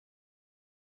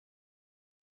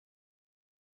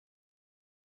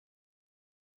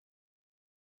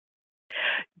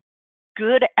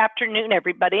Good afternoon,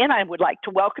 everybody, and I would like to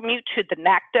welcome you to the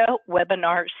NACTA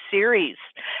webinar series.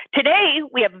 Today,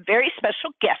 we have a very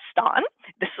special guest on.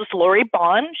 This is Lori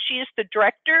Bond. She is the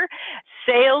Director,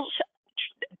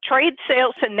 Trade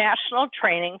Sales and National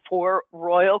Training for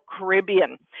Royal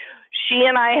Caribbean. She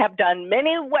and I have done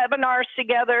many webinars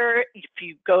together. If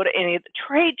you go to any of the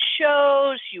trade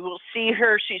shows, you will see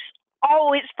her. She's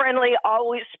always friendly,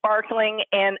 always sparkling,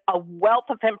 and a wealth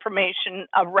of information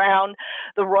around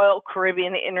the Royal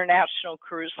Caribbean International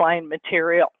Cruise Line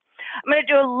material. I'm going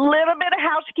to do a little bit of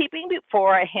housekeeping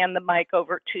before I hand the mic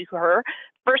over to her.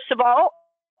 First of all,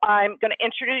 I'm going to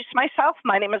introduce myself.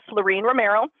 My name is Lorene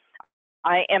Romero.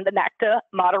 I am the NACTA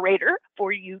moderator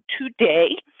for you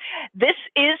today. This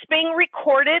is being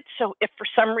recorded, so if for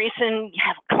some reason you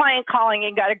have a client calling,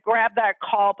 you got to grab that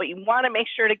call, but you want to make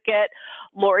sure to get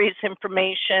Lori's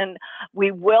information.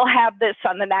 We will have this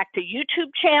on the NACTA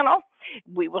YouTube channel.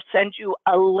 We will send you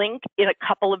a link in a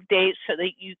couple of days so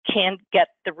that you can get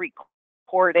the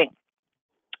recording.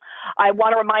 I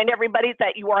want to remind everybody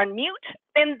that you are on mute,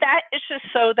 and that is just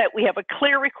so that we have a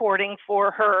clear recording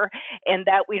for her and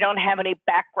that we don't have any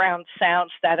background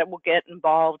sounds that it will get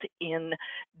involved in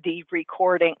the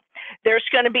recording. There's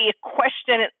going to be a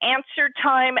question and answer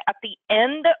time at the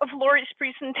end of Lori's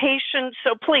presentation,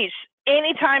 so please,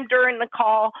 anytime during the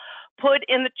call, put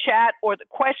in the chat or the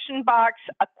question box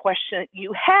a question that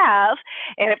you have,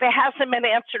 and if it hasn't been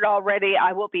answered already,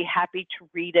 I will be happy to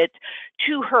read it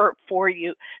to her for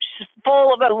you. She's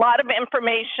full of a lot of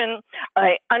information.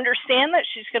 I understand that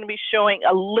she's going to be showing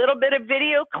a little bit of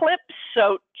video clips,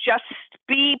 so just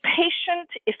be patient.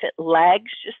 If it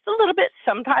lags just a little bit,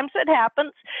 sometimes it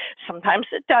happens, sometimes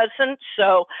it doesn't,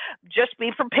 so just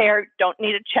be prepared. Don't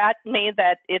need to chat me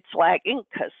that it's lagging,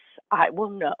 because I will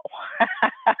know.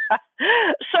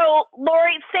 So,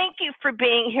 Lori, thank you for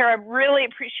being here. I really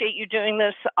appreciate you doing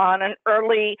this on an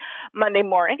early Monday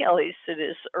morning. At least it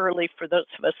is early for those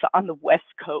of us on the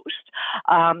West Coast.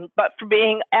 But for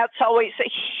being, as always,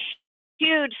 a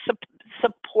huge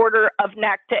supporter of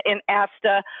NACTA and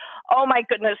ASTA. Oh my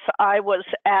goodness, I was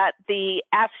at the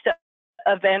ASTA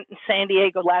event in San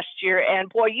Diego last year, and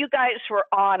boy, you guys were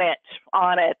on it.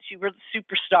 You were the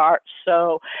superstars.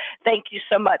 So thank you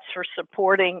so much for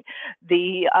supporting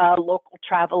the local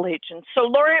travel agents. So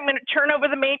Lori, I'm going to turn over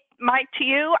the mic to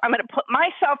you. I'm going to put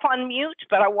myself on mute,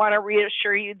 but I want to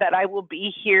reassure you that I will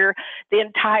be here the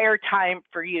entire time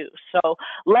for you. So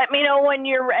let me know when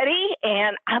you're ready,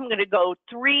 and I'm going to go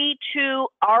 3, 2,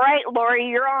 all right, Lori,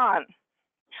 you're on.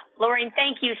 Lorene,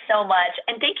 thank you so much.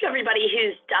 And thank you, everybody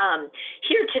who's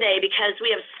here today, because we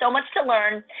have so much to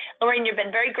learn. Lorene, you've been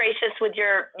very gracious with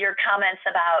your comments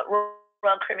about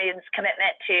Royal Caribbean's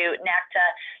commitment to NACTA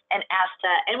and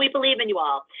ASTA, and we believe in you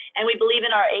all. And we believe in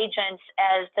our agents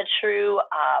as the true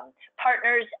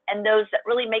partners and those that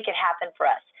really make it happen for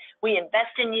us. We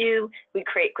invest in you, we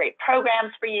create great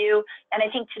programs for you, and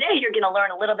I think today you're going to learn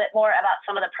a little bit more about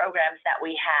some of the programs that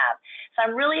we have. So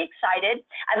I'm really excited.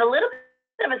 I have a little bit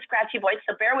of a scratchy voice,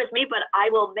 so bear with me, but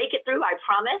I will make it through, I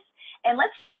promise. And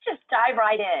let's just dive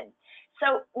right in.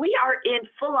 So we are in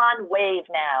full-on wave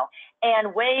now,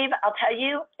 and wave, I'll tell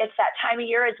you, it's that time of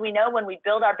year, as we know, when we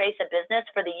build our base of business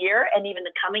for the year and even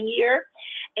the coming year,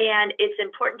 and it's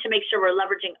important to make sure we're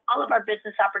leveraging all of our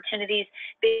business opportunities,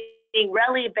 being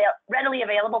readily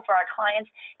available for our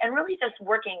clients, and really just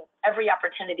working every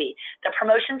opportunity. The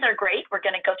promotions are great. We're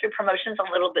going to go through promotions a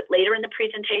little bit later in the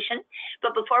presentation.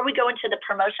 But before we go into the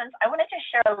promotions, I wanted to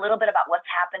share a little bit about what's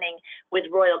happening with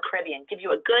Royal Caribbean, give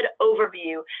you a good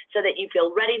overview so that you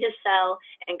feel ready to sell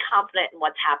and confident in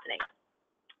what's happening.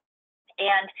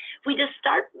 And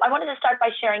I wanted to start by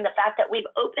sharing the fact that we've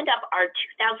opened up our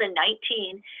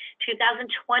 2019-2020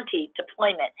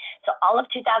 deployment. So all of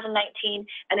 2019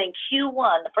 and then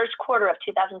Q1, the first quarter of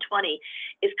 2020,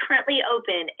 is currently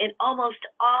open in almost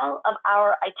all of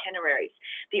our itineraries.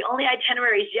 The only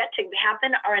itineraries yet to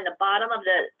happen are in the bottom of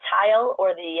the tile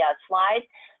or the slide.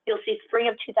 You'll see spring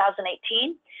of 2018.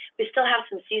 We still have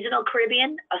some seasonal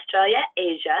Caribbean, Australia,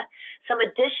 Asia, some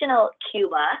additional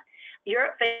Cuba,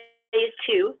 Europe, Phase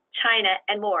 2, China,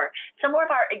 and more. Some more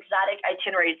of our exotic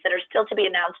itineraries that are still to be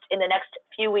announced in the next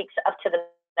few weeks up to the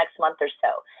next month or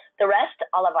so. The rest,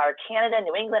 all of our Canada,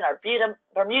 New England, our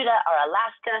Bermuda, our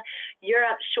Alaska,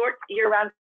 Europe, short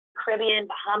year-round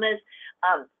Caribbean, Bahamas,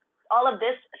 all of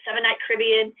this 7-night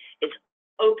Caribbean is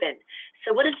open.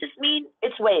 So what does this mean?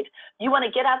 It's wave. You want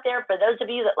to get out there. For those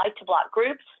of you that like to block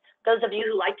groups, those of you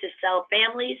who like to sell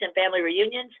families and family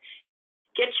reunions,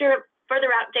 get your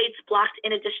further out dates blocked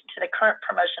in addition to the current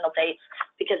promotional dates,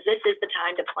 because this is the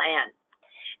time to plan.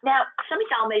 Now, some of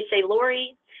y'all may say,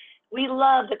 Lori, We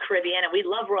love the Caribbean and we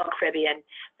love Royal Caribbean,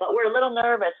 but we're a little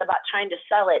nervous about trying to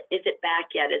sell it. Is it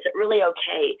back yet? Is it really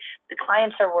okay? The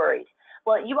clients are worried.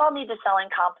 Well, you all need to sell in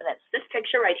confidence. This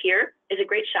picture right here is a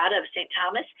great shot of St.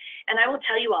 Thomas, and I will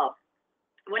tell you all,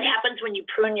 what happens when you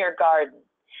prune your garden?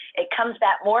 It comes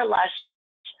back more lush,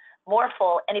 more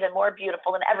full, and even more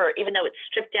beautiful than ever, even though it's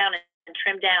stripped down and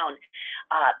trimmed down.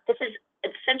 This is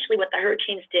essentially what the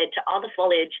hurricanes did to all the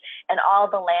foliage and all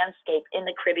the landscape in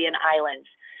the Caribbean islands.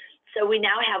 So we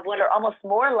now have what are almost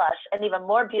more lush and even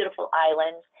more beautiful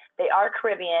islands. They are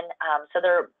Caribbean, so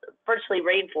they're virtually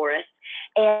rainforests.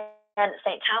 And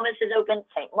St. Thomas is open,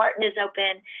 St. Martin is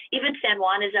open, even San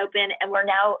Juan is open. And we're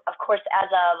now, of course, as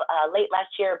of late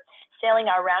last year, sailing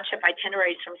our round trip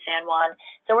itineraries from San Juan.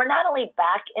 So we're not only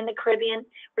back in the Caribbean,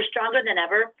 we're stronger than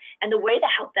ever. And the way to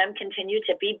help them continue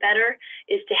to be better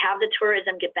is to have the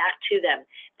tourism get back to them.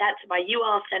 That's by you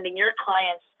all sending your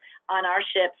clients on our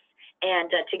ships,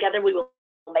 and together we will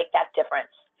make that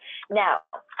difference. Now,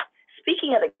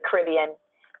 speaking of the Caribbean,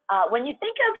 when you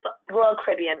think of Royal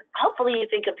Caribbean, hopefully you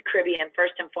think of the Caribbean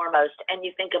first and foremost, and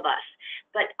you think of us,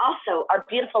 but also our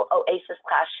beautiful Oasis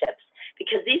class ships,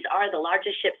 because these are the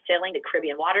largest ships sailing the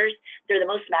Caribbean waters. They're the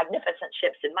most magnificent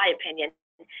ships, in my opinion,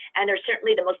 and they're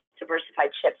certainly the most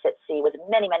diversified ships at sea with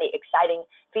many, many exciting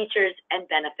features and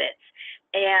benefits.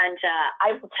 And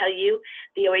I will tell you,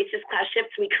 the Oasis class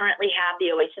ships, we currently have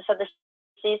the Oasis of the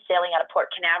Seas sailing out of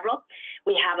Port Canaveral.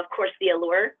 We have, of course, the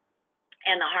Allure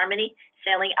and the Harmony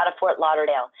sailing out of Fort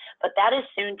Lauderdale, but that is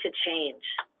soon to change.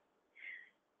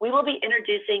 We will be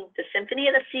introducing the Symphony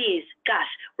of the Seas. Gosh,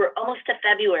 we're almost to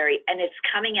February, and it's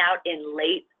coming out in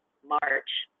late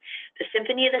March. The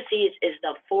Symphony of the Seas is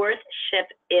the 4th ship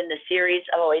in the series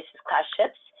of Oasis class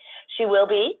ships. She will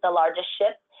be the largest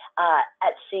ship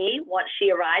at sea once she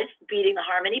arrives, beating the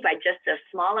Harmony by just a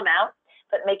small amount,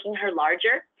 but making her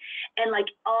larger. And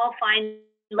like all fine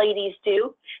ladies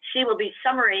do, she will be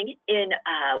summering in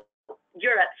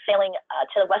Europe, sailing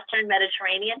to the Western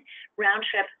Mediterranean, round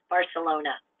trip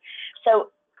Barcelona.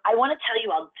 So I want to tell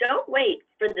you all, don't wait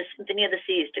for the Symphony of the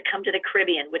Seas to come to the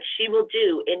Caribbean, which she will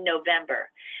do in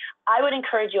November. I would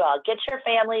encourage you all, get your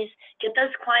families, get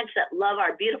those clients that love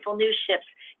our beautiful new ships,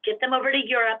 get them over to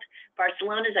Europe.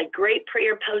 Barcelona is a great pre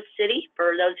or post city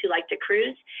for those who like to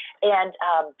cruise. And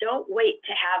don't wait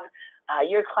to have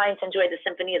your clients enjoy the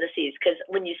Symphony of the Seas, because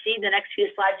when you see the next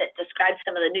few slides that describe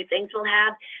some of the new things we'll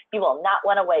have, you will not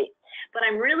want to wait. But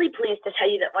I'm really pleased to tell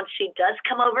you that once she does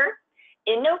come over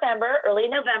in November,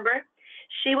 early November,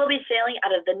 she will be sailing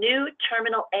out of the new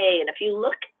Terminal A. And if you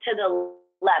look to the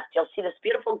left, you'll see this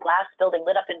beautiful glass building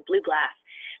lit up in blue glass.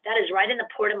 That is right in the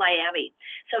port of Miami.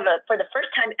 So for the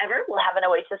first time ever, we'll have an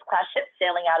Oasis class ship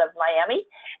sailing out of Miami.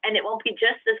 And it won't be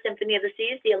just the Symphony of the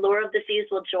Seas. The Allure of the Seas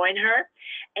will join her.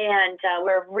 And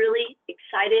we're really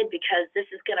excited because this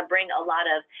is going to bring a lot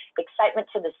of excitement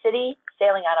to the city.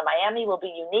 Sailing out of Miami will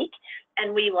be unique.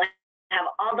 And we will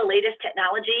have all the latest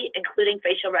technology, including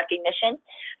facial recognition,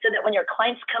 so that when your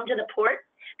clients come to the port,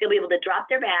 they'll be able to drop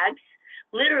their bags,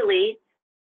 literally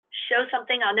show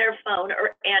something on their phone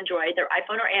or Android, their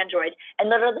iPhone or Android, and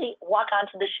literally walk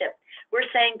onto the ship. We're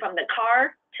saying from the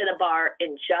car to the bar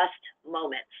in just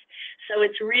moments. So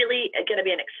it's really going to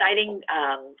be an exciting,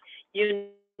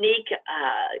 unique,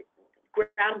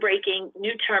 groundbreaking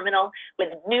new terminal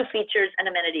with new features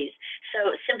and amenities.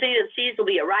 So Symphony of the Seas will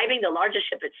be arriving, the largest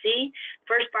ship at sea,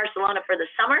 first Barcelona for the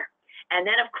summer, and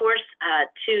then, of course,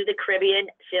 to the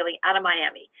Caribbean, sailing out of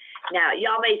Miami. Now,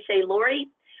 y'all may say, Lori,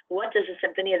 what does the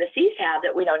Symphony of the Seas have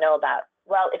that we don't know about?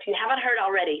 Well, if you haven't heard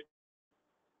already,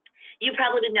 you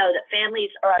probably know that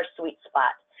families are our sweet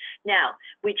spot. Now,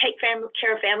 we take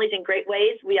care of families in great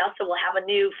ways. We also will have a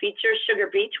new feature, Sugar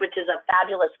Beach, which is a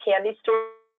fabulous candy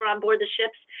store on board the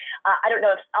ships. I don't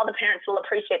know if all the parents will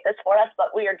appreciate this for us,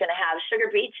 but we are going to have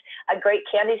Sugar Beach, a great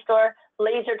candy store,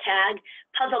 laser tag,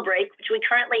 puzzle break, which we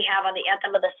currently have on the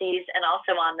Anthem of the Seas and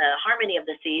also on the Harmony of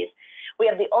the Seas. We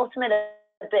have the Ultimate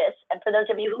Abyss, and for those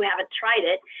of you who haven't tried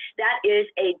it, that is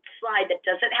a slide that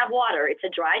doesn't have water. It's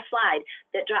a dry slide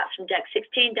that drops from deck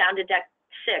 16 down to deck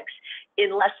 6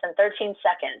 in less than 13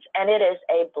 seconds, and it is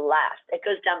a blast. It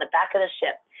goes down the back of the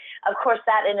ship. Of course,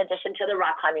 that in addition to the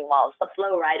rock climbing walls, the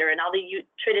flow rider, and all the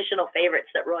traditional favorites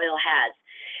that Royal has.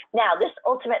 Now, this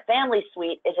Ultimate Family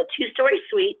Suite is a 2-story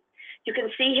suite. You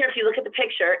can see here, if you look at the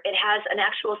picture, it has an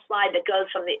actual slide that goes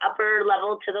from the upper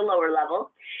level to the lower level.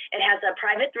 It has a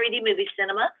private 3D movie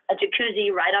cinema, a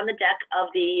jacuzzi right on the deck of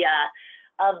the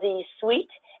suite,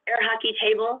 air hockey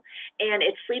table, and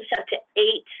it sleeps up to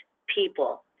 8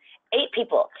 people. 8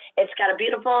 people. It's got a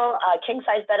beautiful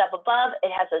king-size bed up above. It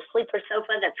has a sleeper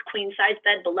sofa that's queen-size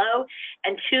bed below,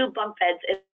 and 2 bunk beds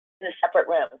in a separate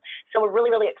room. So we're really,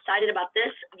 really excited about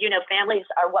this. You know, families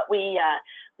are what we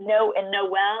know and know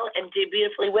well and do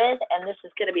beautifully with, and this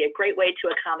is going to be a great way to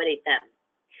accommodate them.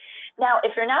 Now,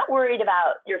 if you're not worried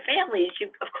about your families,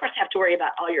 you of course have to worry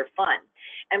about all your fun.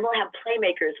 And we'll have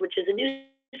Playmakers, which is a new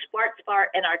sports bar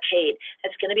and arcade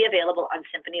that's going to be available on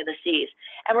Symphony of the Seas.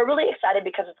 And we're really excited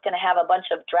because it's going to have a bunch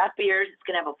of draft beers. It's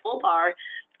going to have a full bar.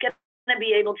 It's going to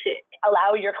be able to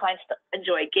allow your clients to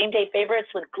enjoy game day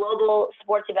favorites with global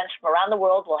sports events from around the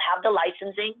world. We'll have the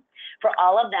licensing for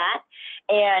all of that,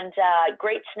 and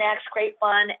great snacks, great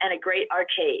fun, and a great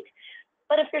arcade.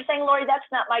 But if you're saying, Lori, that's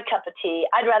not my cup of tea,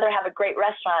 I'd rather have a great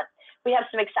restaurant, we have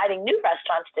some exciting new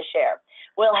restaurants to share.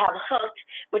 We'll have Hooked,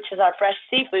 which is our fresh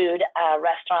seafood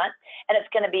restaurant, and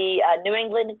it's going to be New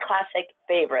England classic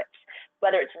favorites,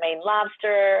 whether it's Maine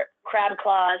lobster, crab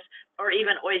claws, or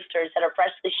even oysters that are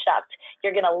freshly shucked.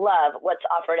 You're going to love what's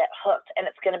offered at Hooked, and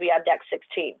it's going to be on deck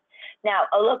 16. Now,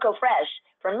 A Loco Fresh,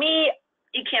 for me,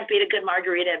 you can't beat a good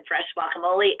margarita and fresh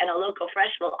guacamole, and A Loco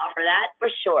Fresh will offer that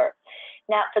for sure.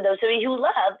 Now, for those of you who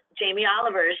love Jamie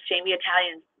Oliver's Jamie's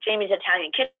Italian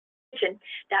Kitchen,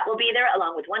 that will be there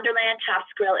along with Wonderland,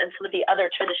 Chops Grill, and some of the other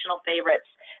traditional favorites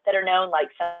that are known, like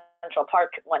Central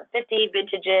Park 150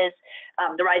 Vintages,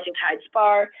 the Rising Tides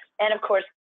Bar, and of course,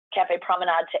 Cafe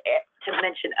Promenade, to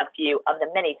mention a few of the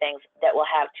many things that we'll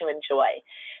have to enjoy.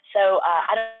 So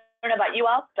I don't know about you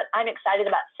all, but I'm excited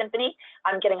about Symphony.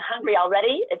 I'm getting hungry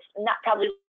already. It's not probably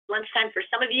lunchtime for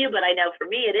some of you, but I know for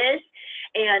me it is.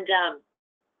 And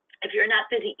if you're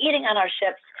not busy eating on our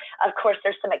ships, of course,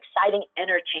 there's some exciting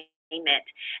entertainment.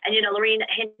 And, you know, Lorene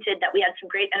hinted that we had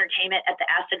some great entertainment at the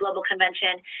ASTA Global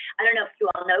Convention. I don't know if you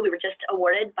all know, we were just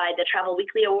awarded by the Travel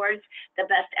Weekly Awards the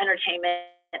best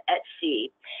entertainment at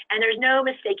sea. And there's no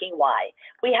mistaking why.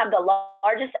 We have the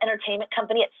largest entertainment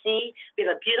company at sea. We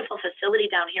have a beautiful facility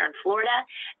down here in Florida,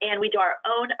 and we do our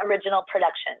own original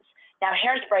productions. Now,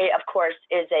 Hairspray, of course,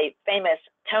 is a famous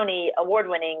Tony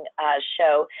award-winning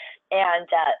show, and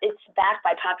it's backed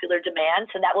by popular demand,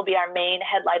 so that will be our main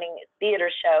headlining theater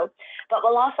show. But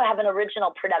we'll also have an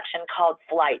original production called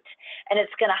Flight, and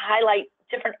it's going to highlight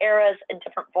different eras and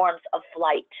different forms of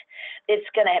flight. It's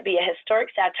going to be a historic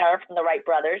satire from the Wright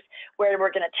brothers, where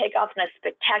we're going to take off on a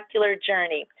spectacular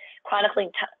journey, chronicling,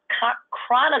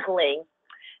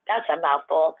 that's a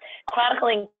mouthful,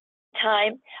 chronicling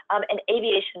time and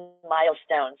aviation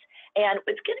milestones. And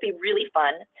it's going to be really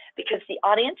fun because the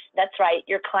audience, that's right,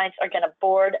 your clients are going to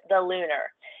board the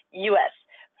Lunar US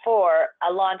for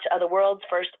a launch of the world's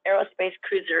first aerospace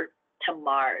cruiser to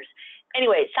Mars.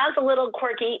 Anyway, it sounds a little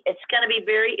quirky. It's going to be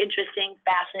very interesting,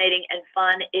 fascinating, and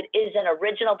fun. It is an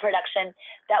original production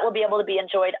that will be able to be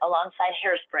enjoyed alongside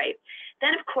Hairspray.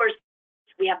 Then, of course,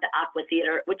 we have the Aqua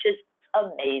Theater, which is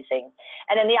amazing.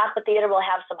 And in the Aqua Theater, we'll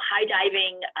have some high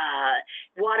diving,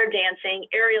 water dancing,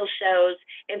 aerial shows.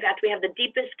 In fact, we have the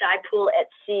deepest dive pool at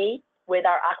sea with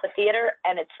our Aqua Theater,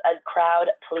 and it's a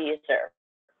crowd pleaser.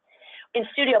 In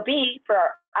Studio B, for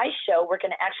our ice show, we're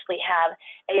going to actually have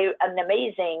an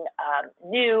amazing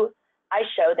new ice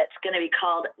show that's going to be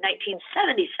called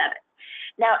 1977.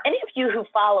 Now, any of you who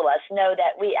follow us know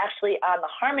that we actually, on the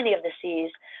Harmony of the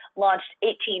Seas, launched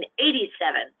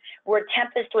 1887, where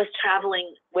Tempest was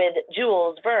traveling with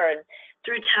Jules Verne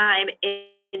through time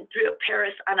through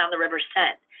Paris and on the River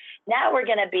Seine. Now we're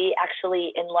going to be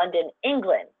actually in London,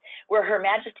 England, where Her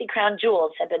Majesty Crown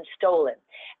Jewels have been stolen.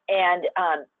 And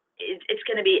it's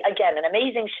going to be, again, an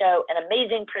amazing show, an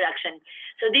amazing production.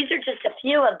 So these are just a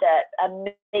few of the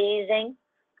amazing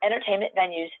entertainment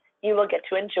venues you will get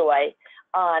to enjoy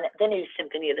on the new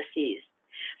Symphony of the Seas.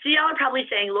 So y'all are probably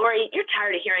saying, Lori, you're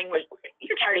tired of hearing my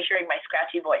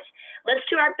scratchy voice. Let's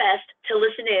do our best to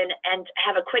listen in and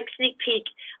have a quick sneak peek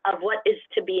of what is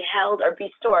to be held or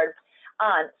be stored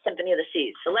on Symphony of the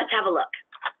Seas. So let's have a look.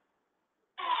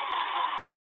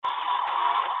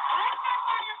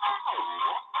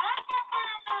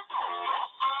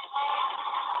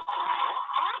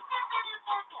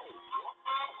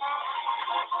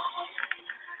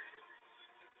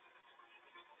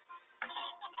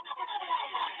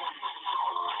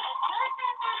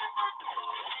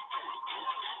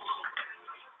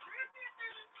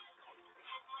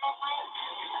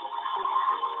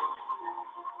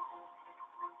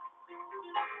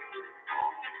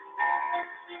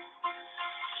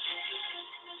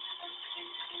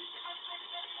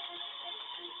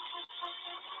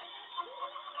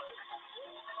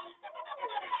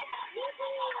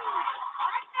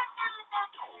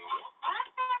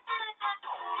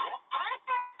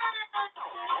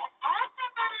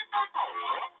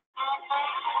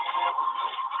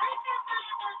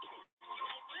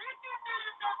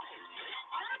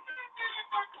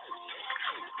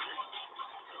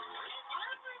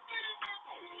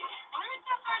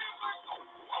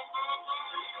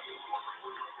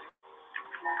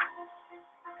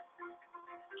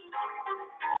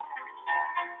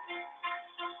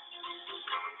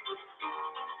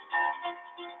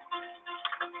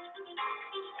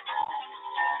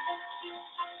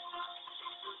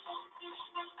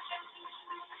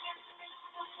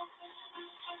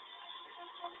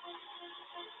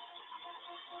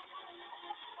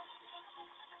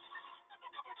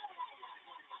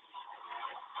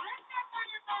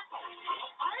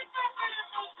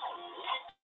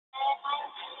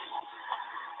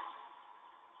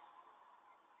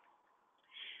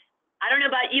 I don't know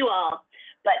about you all,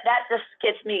 but that just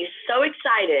gets me so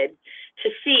excited to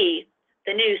see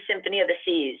the new Symphony of the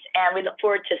Seas. And we look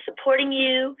forward to supporting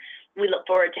you. We look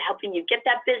forward to helping you get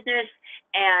that business.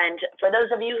 And for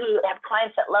those of you who have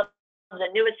clients that love the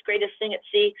newest, greatest thing at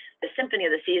sea, the Symphony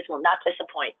of the Seas will not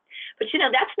disappoint. But you know,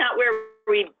 that's not where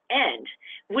we end.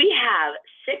 We have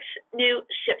 6 new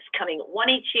ships coming, one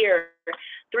each year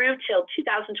through till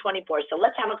 2024. So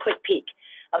let's have a quick peek.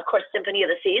 Of course, Symphony of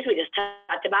the Seas, we just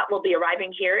talked about, will be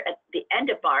arriving here at the end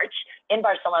of March in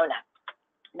Barcelona.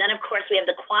 Then, of course, we have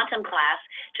the Quantum class,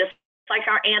 just like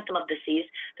our Anthem of the Seas.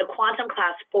 The Quantum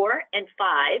class 4 and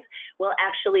 5 will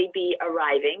actually be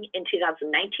arriving in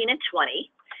 2019 and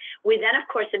 20. We then, of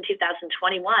course, in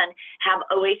 2021, have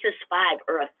Oasis 5,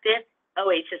 or a 5th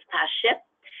Oasis class ship.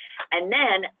 And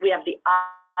then we have the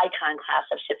Icon class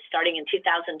of ships starting in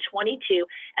 2022,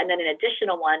 and then an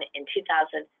additional one in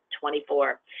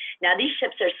 2024. Now, these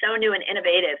ships are so new and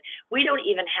innovative, we don't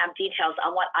even have details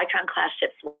on what Icon class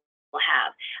ships will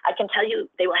have. I can tell you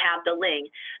they will have the LING,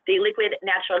 the liquid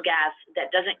natural gas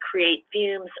that doesn't create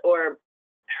fumes or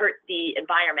hurt the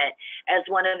environment, as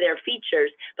one of their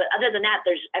features. But other than that,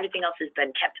 everything else has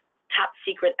been kept top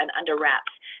secret and under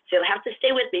wraps. So you'll have to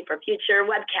stay with me for future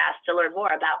webcasts to learn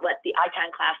more about what the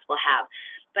Icon class will have.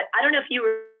 But I don't know if you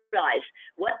realize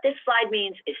what this slide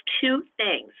means is 2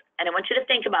 things. And I want you to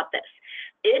think about this.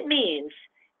 It means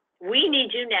we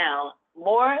need you now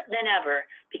more than ever,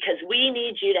 because we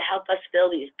need you to help us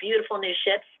build these beautiful new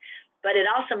ships. But it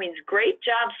also means great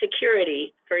job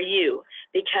security for you,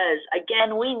 because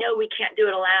again, we know we can't do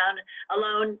it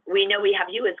alone. We know we have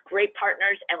you as great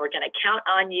partners, and we're going to count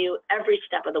on you every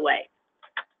step of the way.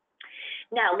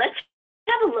 Now, let's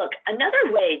have a look.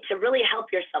 Another way to really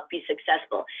help yourself be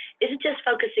successful isn't just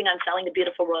focusing on selling the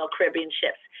beautiful Royal Caribbean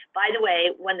ships. By the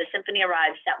way, when the Symphony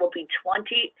arrives, that will be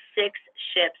 26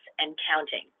 ships and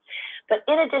counting. But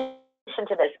in addition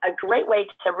to this, a great way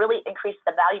to really increase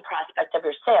the value prospect of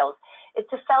your sales is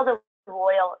to sell the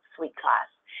Royal Suite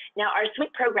class. Now, our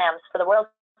suite programs for the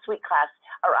Royal Suite class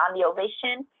are on the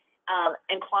Ovation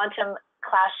and Quantum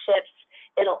class ships.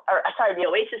 The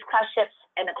Oasis class ships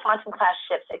and the Quantum class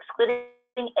ships, excluding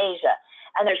Asia.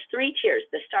 And there's 3 tiers: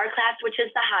 the Star class, which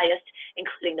is the highest,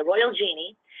 including the Royal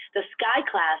Genie, the Sky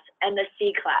class, and the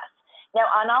Sea class. Now,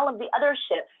 on all of the other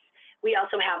ships, we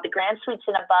also have the Grand Suites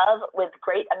and above with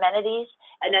great amenities,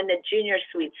 and then the Junior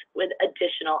Suites with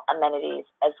additional amenities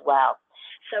as well.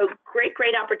 So great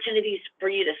opportunities for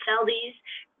you to sell these.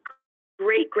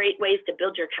 Great ways to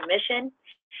build your commission.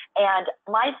 And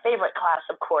my favorite class,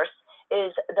 of course,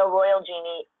 is the Royal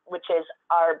Genie, which is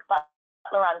our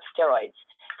butler on steroids,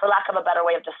 for lack of a better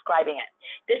way of describing it.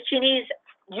 This genie's,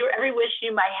 every wish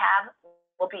you might have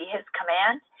will be his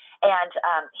command, and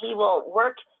he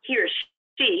or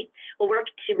she will work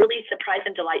to really surprise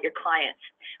and delight your clients.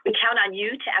 We count on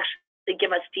you to actually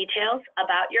give us details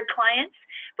about your clients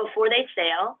before they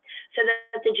sail, so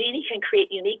that the genie can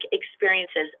create unique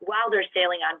experiences while they're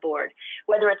sailing on board,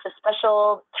 whether it's a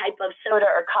special type of soda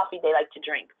or coffee they like to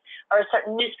drink, or a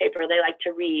certain newspaper they like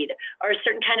to read, or a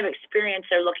certain kind of experience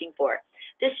they're looking for.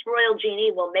 This Royal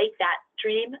Genie will make that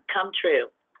dream come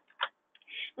true.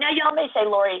 Now, y'all may say,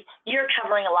 Lori, you're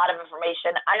covering a lot of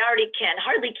information. I already can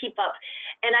hardly keep up.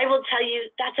 And I will tell you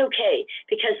that's okay,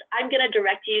 because I'm going to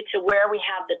direct you to where we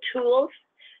have the tools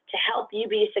to help you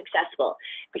be successful.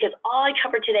 Because all I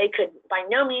covered today could by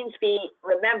no means be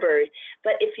remembered.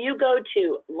 But if you go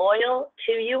to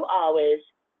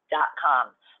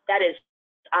loyaltoyoualways.com, that is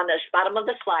on the bottom of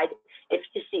the slide. If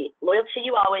you see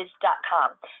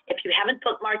loyaltoyoualways.com. If you haven't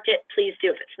bookmarked it, please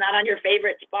do. If it's not on your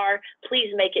favorites bar,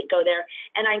 please make it go there.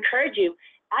 And I encourage you,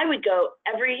 I would go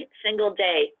every single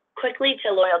day quickly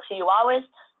to Loyal to You Always,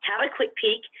 have a quick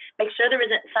peek, make sure there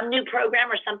isn't some new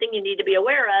program or something you need to be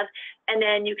aware of, and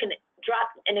then you can drop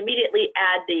and immediately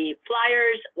add the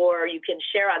flyers, or you can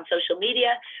share on social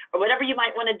media, or whatever you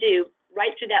might want to do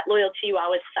right through that Loyal to You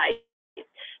Always site.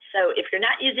 So if you're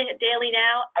not using it daily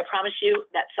now, I promise you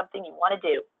that's something you want to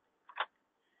do.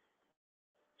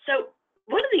 So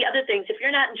one of the other things, if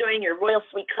you're not enjoying your Royal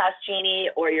Suite class genie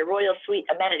or your Royal Suite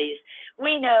amenities,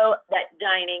 we know that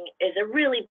dining is a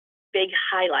really big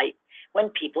highlight when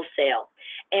people sail.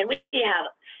 And we have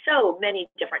so many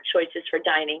different choices for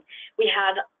dining. We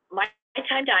have My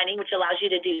Time Dining, which allows you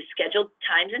to do scheduled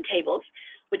times and tables,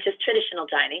 which is traditional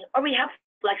dining, or we have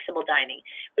flexible dining,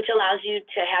 which allows you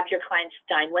to have your clients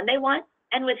dine when they want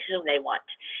and with whom they want.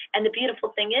 And the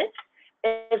beautiful thing is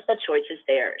the choice is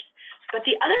theirs. But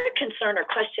the other concern or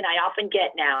question I often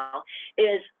get now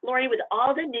is, Lori, with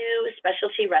all the new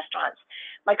specialty restaurants,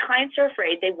 my clients are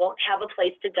afraid they won't have a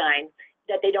place to dine,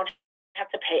 that they don't have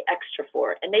to pay extra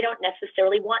for, and they don't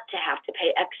necessarily want to have to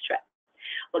pay extra.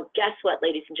 Well, guess what,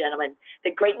 ladies and gentlemen?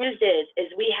 The great news is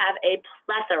we have a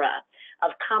plethora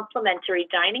of complimentary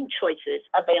dining choices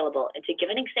available. And to give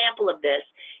an example of this,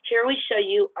 here we show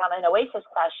you on an Oasis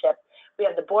class ship, we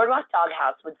have the Boardwalk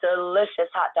Doghouse with delicious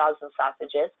hot dogs and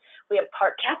sausages. We have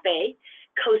Park Cafe,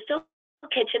 Coastal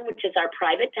Kitchen, which is our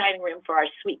private dining room for our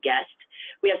suite guests.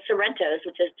 We have Sorrento's,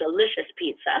 which is delicious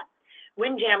pizza.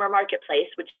 Windjammer Marketplace,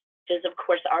 which is, of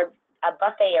course, our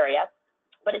buffet area,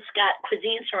 but it's got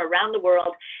cuisines from around the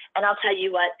world. And I'll tell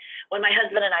you what, when my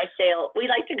husband and I sail, we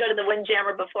like to go to the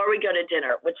Windjammer before we go to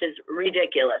dinner, which is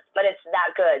ridiculous, but it's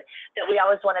that good that we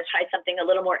always want to try something a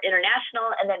little more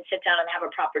international and then sit down and have a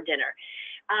proper dinner.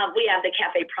 We have the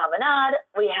Cafe Promenade.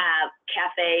 We have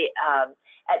Cafe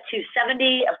at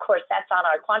 270. Of course, that's on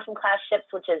our Quantum class ships,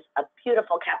 which is a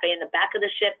beautiful cafe in the back of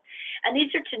the ship. And these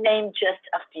are to name just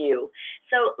a few.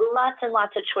 So lots and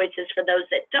lots of choices for those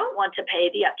that don't want to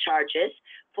pay the upcharges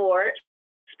for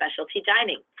specialty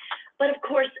dining. But of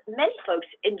course, many folks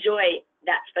enjoy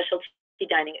that specialty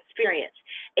dining experience.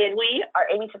 And we are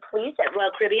aiming to please at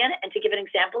Royal Caribbean. And to give an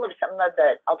example of some of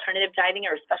the alternative dining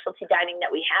or specialty dining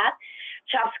that we have,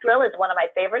 Chops Grill is one of my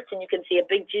favorites, and you can see a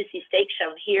big juicy steak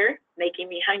shown here, making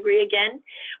me hungry again.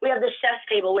 We have the chef's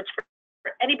table, which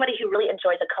for anybody who really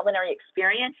enjoys a culinary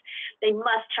experience, they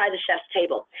must try the chef's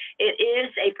table. It is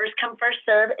a first come, first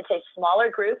serve. It's a smaller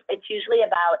group. It's usually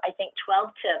about, I think, 12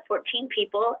 to 14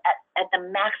 people at the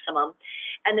maximum.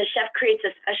 And the chef creates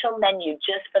a special menu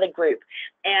just for the group.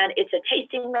 And it's a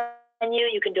tasting menu.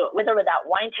 You can do it with or without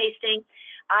wine tasting.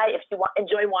 If you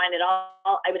enjoy wine at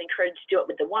all, I would encourage you to do it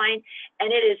with the wine.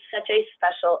 And it is such a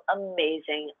special,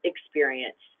 amazing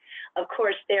experience. Of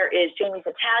course, there is Jamie's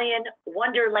Italian,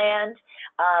 Wonderland,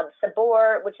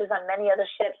 Sabor, which is on many other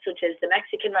ships, which is the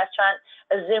Mexican restaurant,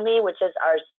 Azumi, which is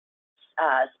our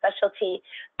specialty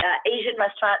Asian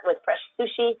restaurant with fresh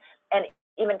sushi, and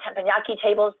even teppanyaki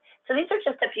tables. So these are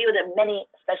just a few of the many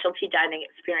specialty dining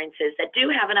experiences that do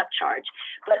have an upcharge.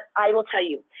 But I will tell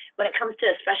you, when it comes to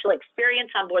a special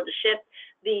experience on board the ship,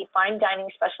 the fine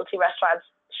dining specialty restaurants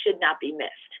should not be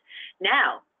missed.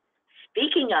 Now,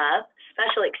 speaking of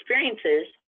special experiences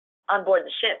on board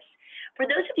the ships, for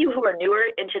those of you who are newer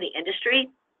into the industry,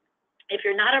 if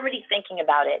you're not already thinking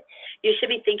about it, you should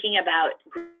be thinking about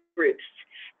groups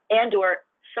and or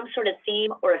some sort of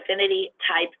theme or affinity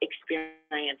type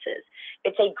experiences.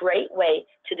 It's a great way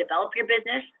to develop your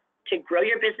business, to grow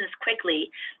your business quickly,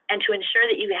 and to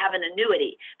ensure that you have an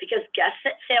annuity, because guests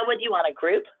that sail with you on a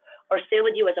group or sail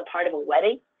with you as a part of a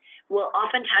wedding will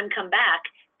oftentimes come back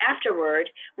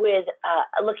afterward with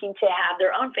looking to have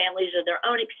their own families or their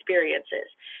own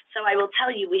experiences. So I will tell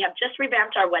you, we have just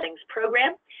revamped our weddings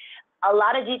program. A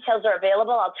lot of details are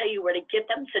available. I'll tell you where to get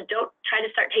them. So don't try to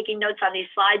start taking notes on these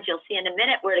slides. You'll see in a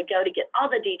minute where to go to get all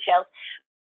the details.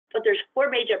 But there's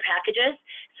 4 major packages.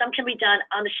 Some can be done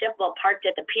on the ship while parked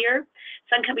at the pier.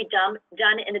 Some can be done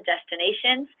in the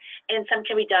destinations, and some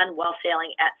can be done while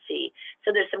sailing at sea. So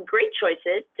there's some great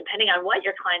choices depending on what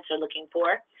your clients are looking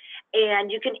for. And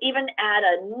you can even add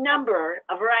a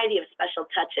variety of special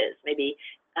touches, maybe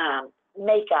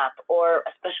makeup or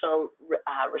a special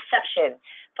reception,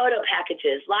 photo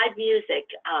packages, live music,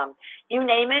 you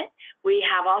name it. We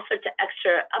have all sorts of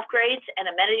extra upgrades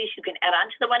and amenities you can add on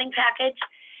to the wedding package.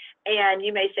 And you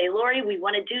may say, Lori, we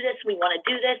want to do this, we want to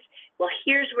do this. Well,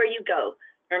 here's where you go.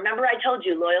 Remember I told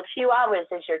you Loyalty You Always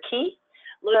is your key.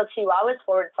 Loyalty You Always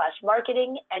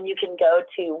 /marketing, and you can go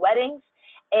to weddings.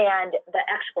 And the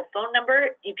actual phone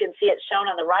number, you can see it shown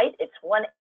on the right. It's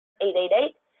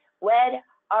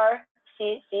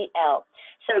 1-888-WED-RCCL.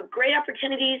 So great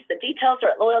opportunities. The details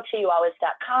are at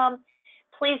loyaltyyoualways.com.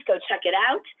 Please go check it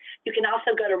out. You can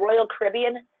also go to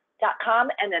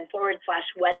royalcaribbean.com and then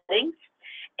 /weddings.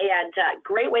 And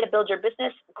great way to build your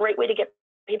business, great way to get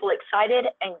people excited,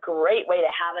 and great way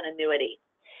to have an annuity.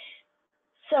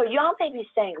 So y'all may be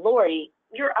saying, Lori,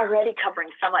 you're already covering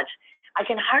so much. I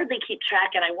can hardly keep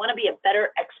track, and I want to be a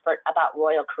better expert about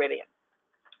Royal Caribbean.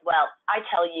 Well, I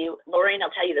tell you, Lori, and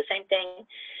I'll tell you the same thing.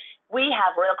 We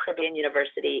have Royal Caribbean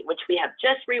University, which we have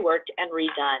just reworked and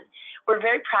redone. We're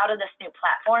very proud of this new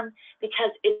platform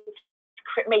because it's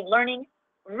made learning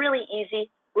really easy,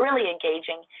 really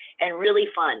engaging, and really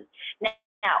fun.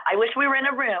 Now, I wish we were in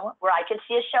a room where I could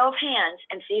see a show of hands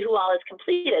and see who all has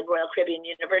completed Royal Caribbean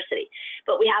University,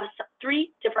 but we have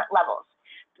 3 different levels.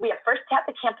 We have first have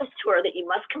the campus tour that you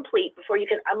must complete before you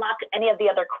can unlock any of the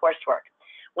other coursework.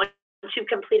 Once you've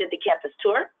completed the campus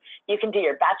tour, you can do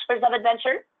your Bachelor's of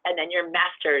Adventure and then your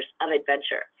Master's of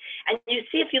Adventure. And you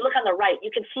see, if you look on the right,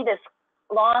 you can see this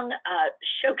long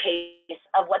showcase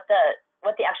of what the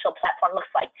what the actual platform looks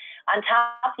like. On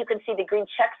top, you can see the green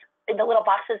checks in the little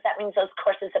boxes. That means those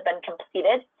courses have been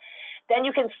completed. Then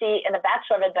you can see in the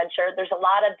Bachelor of Adventure, there's a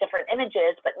lot of different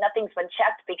images, but nothing's been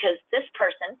checked because this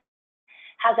person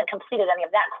hasn't completed any of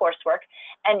that coursework.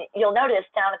 And you'll notice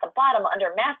down at the bottom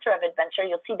under Master of Adventure,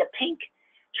 you'll see the pink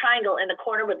triangle in the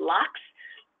corner with locks.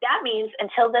 That means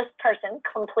until this person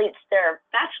completes their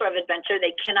Bachelor of Adventure,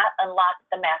 they cannot unlock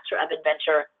the Master of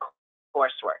Adventure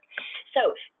coursework.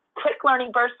 So quick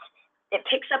learning bursts. It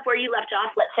picks up where you left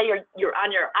off. Let's say you're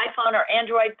on your iPhone or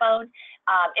Android phone,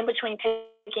 in between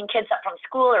picking kids up from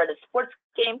school or the sports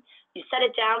game. You set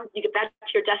it down, you get back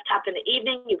to your desktop in the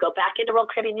evening, you go back into Royal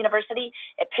Caribbean University,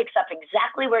 it picks up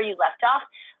exactly where you left off.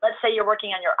 Let's say you're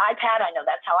working on your iPad. I know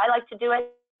that's how I like to do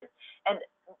it. And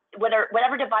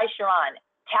whatever device you're on,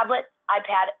 tablet,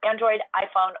 iPad, Android,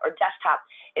 iPhone, or desktop,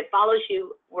 it follows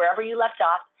you wherever you left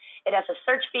off. It has a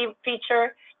search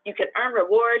feature. You can earn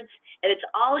rewards, and it's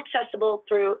all accessible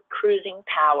through Cruising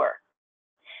Power.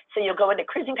 So you'll go into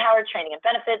Cruising Power, training and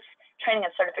benefits, training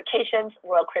and certifications,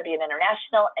 Royal Caribbean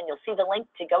International, and you'll see the link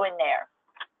to go in there.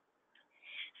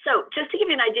 So just to give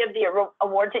you an idea of the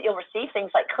awards that you'll receive,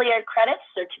 things like clear credits,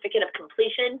 certificate of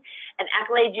completion, an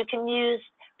accolade you can use,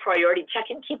 priority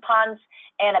check-in coupons,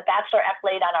 and a bachelor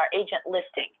accolade on our agent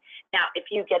listing. Now, if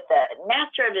you get the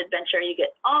Master of Adventure, you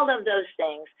get all of those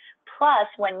things, plus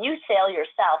when you sail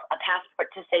yourself, a Passport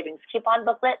to Savings coupon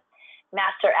booklet,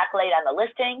 Master accolade on the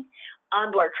listing,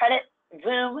 onboard credit,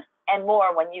 Zoom, and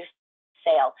more when you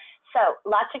sail. So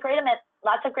lots of great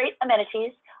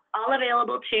amenities, all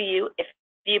available to you if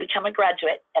you become a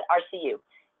graduate at RCU.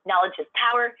 Knowledge is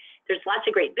power. There's lots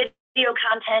of great video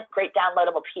content, great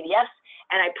downloadable PDFs,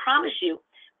 and I promise you,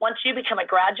 once you become a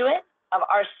graduate of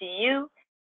RCU,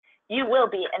 you will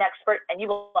be an expert and you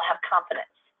will have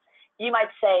confidence. You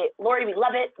might say, Lori, we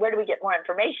love it. Where do we get more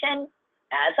information?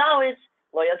 As always,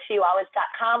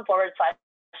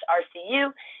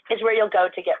 loyaltyyoualways.com/RCU is where you'll go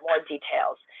to get more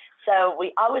details. So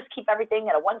we always keep everything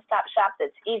at a one-stop shop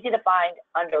that's easy to find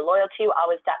under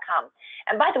loyaltyyoualways.com.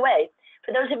 And by the way,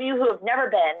 for those of you who have never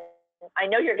been, I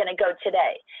know you're going to go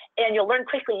today, and you'll learn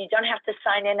quickly. You don't have to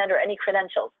sign in under any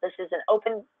credentials. This is an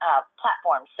open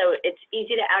platform, so it's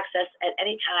easy to access at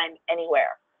any time,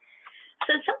 anywhere.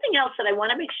 So something else that I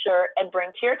want to make sure and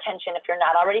bring to your attention, if you're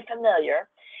not already familiar,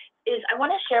 is I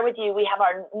want to share with you, we have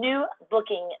our new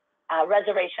booking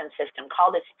reservation system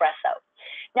called Espresso.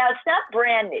 Now, it's not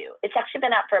brand new. It's actually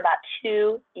been out for about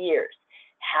 2 years.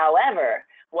 However,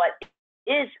 what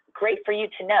is great for you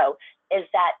to know is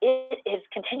that it has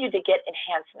continued to get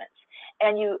enhancements.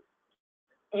 And you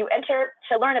enter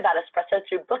to learn about Espresso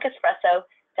through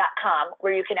bookespresso.com,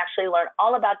 where you can actually learn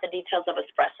all about the details of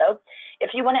Espresso.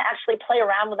 If you want to actually play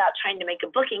around without trying to make a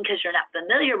booking because you're not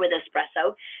familiar with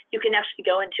Espresso, you can actually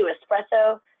go into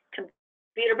Espresso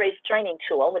computer-based training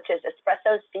tool, which is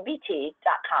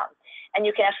espressocbt.com. And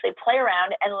you can actually play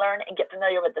around and learn and get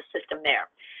familiar with the system there.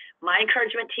 My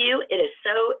encouragement to you, it is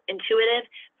so intuitive,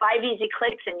 5 easy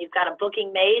clicks and you've got a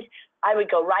booking made. I would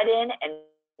go right in and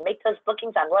make those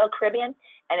bookings on Royal Caribbean,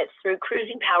 and it's through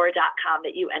cruisingpower.com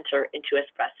that you enter into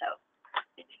Espresso.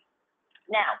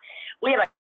 Now, we have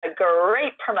a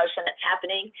great promotion that's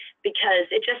happening because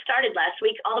it just started last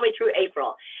week all the way through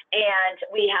April. And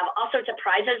we have all sorts of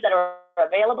prizes that are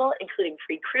available, including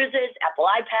free cruises, Apple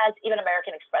iPads, even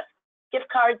American Express gift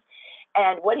cards.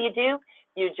 And what do?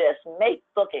 You just make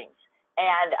bookings.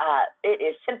 And it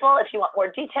is simple. If you want more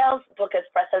details,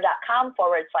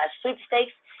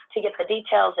 bookespresso.com/sweepstakes to get the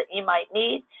details that you might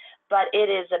need. But it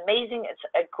is amazing. It's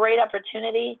a great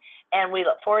opportunity. And we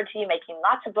look forward to you making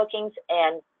lots of bookings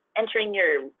and entering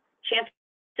your chances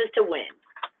to win.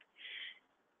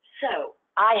 So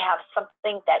I have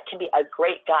something that can be a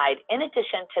great guide. In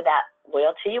addition to that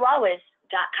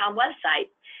loyaltyyoualways.com website,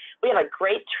 we have a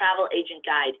great travel agent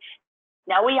guide.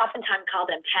 Now, we oftentimes call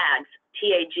them tags,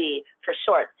 TAG for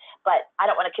short, but I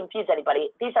don't want to confuse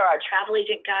anybody. These are our travel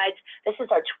agent guides. This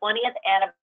is our 20th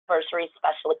anniversary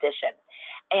special edition.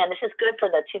 And this is good for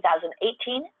the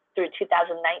 2018 through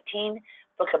 2019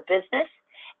 book of business.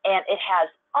 And it has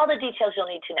all the details you'll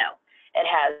need to know. It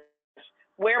has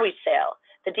where we sail,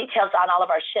 the details on all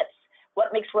of our ships,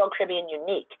 what makes Royal Caribbean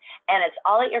unique. And it's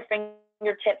all at your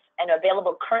fingertips and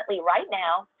available currently right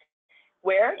now,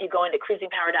 where you go into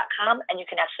cruisingpower.com and you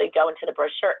can actually go into the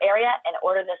brochure area and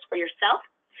order this for yourself.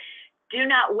 Do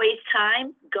not waste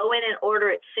time. Go in and order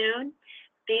it soon.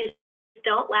 These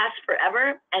don't last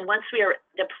forever. And once we are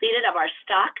depleted of our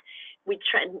stock, we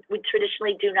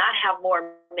traditionally do not have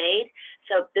more made.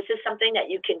 So this is something that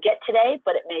you can get today,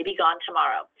 but it may be gone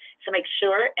tomorrow. So make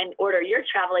sure and order your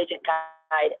travel agent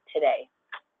guide today.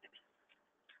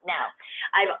 Now,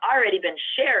 I've already been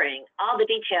sharing all the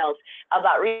details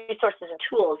about resources and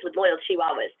tools with Loyal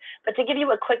Chihuahuas, but to give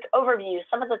you a quick overview,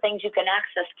 some of the things you can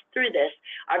access through this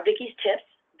are Vicky's tips.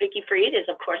 Vicky Freed is,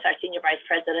 of course, our Senior Vice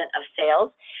President of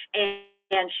Sales,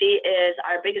 and she is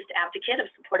our biggest advocate of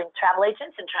supporting travel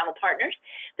agents and travel partners.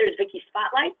 There's Vicky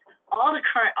Spotlights, all the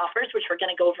current offers, which we're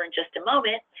going to go over in just a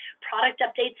moment, product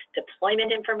updates,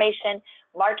 deployment information,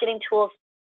 marketing tools,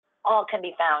 all can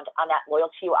be found on that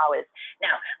Loyal Chihuahuas.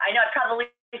 Now, I know I probably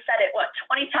said it,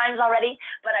 20 times already,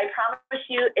 but I promise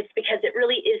you it's because it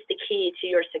really is the key to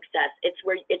your success. It's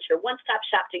your one-stop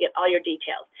shop to get all your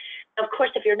details. Of course,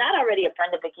 if you're not already a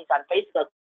friend of Vicky's on Facebook,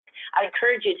 I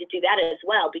encourage you to do that as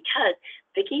well, because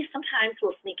Vicky sometimes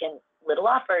will sneak in little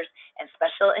offers and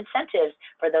special incentives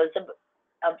for those of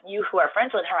you who are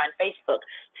friends with her on Facebook.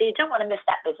 So you don't want to miss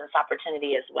that business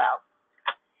opportunity as well.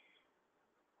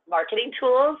 Marketing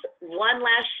tools, one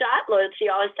last shot,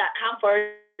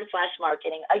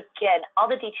 loyalchihuahuas.com/marketing. Again, all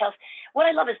the details. What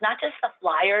I love is not just the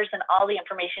flyers and all the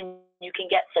information you can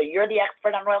get, so you're the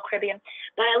expert on Royal Caribbean,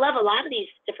 but I love a lot of these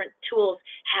different tools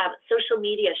have social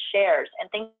media shares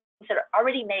and things that are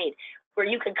already made where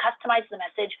you can customize the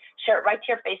message, share it right to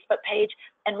your Facebook page,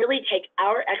 and really take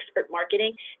our expert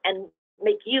marketing and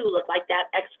make you look like that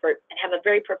expert and have a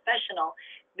very professional,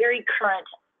 very current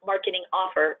marketing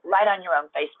offer right on your own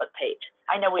Facebook page.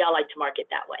 I know we all like to market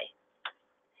that way.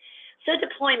 So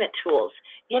deployment tools.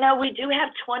 You know, we do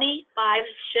have 25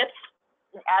 ships.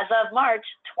 As of March,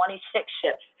 26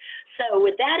 ships. So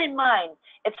with that in mind,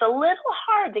 it's a little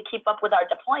hard to keep up with our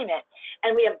deployment,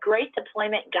 and we have great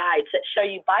deployment guides that show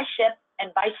you by ship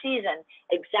and by season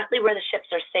exactly where the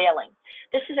ships are sailing.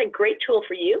 This is a great tool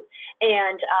for you,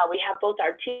 and we have both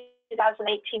our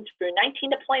 2018 through 19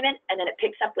 deployment, and then it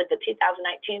picks up with the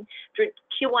 2019 through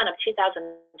Q1 of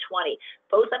 2020,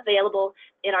 both available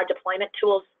in our deployment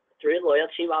tools through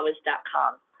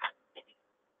loyalchihuahuas.com.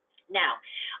 Now,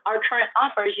 our current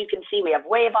offers, you can see we have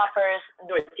wave offers,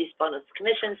 Northeast bonus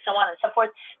commissions, so on and so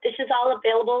forth. This is all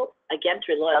available, again,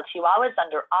 through Loyal Chihuahuas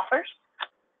under offers.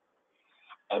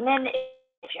 And then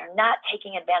if you're not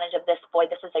taking advantage of this, boy,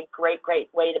 this is a great,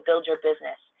 great way to build your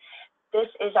business.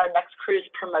 This is our next cruise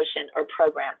promotion or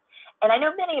program. And I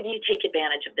know many of you take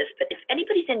advantage of this, but if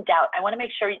anybody's in doubt, I want to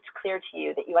make sure it's clear to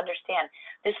you that you understand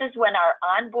this is when our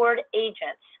onboard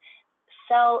agents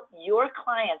sell your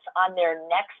clients on their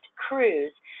next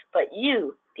cruise, but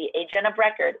you, the agent of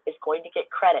record, is going to get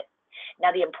credit.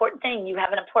 Now, the important thing, you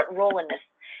have an important role in this.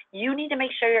 You need to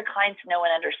make sure your clients know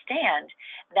and understand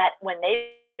that when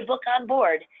they book on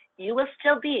board, you will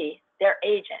still be their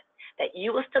agent, that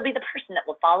you will still be the person that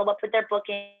will follow up with their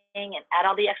booking and add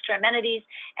all the extra amenities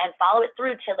and follow it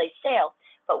through till they sail.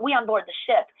 But we on board the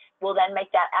ship will then make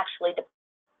that actual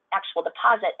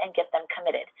deposit and get them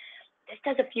committed. This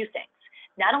does a few things.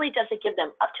 Not only does it give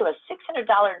them up to a $600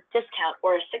 discount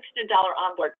or a $600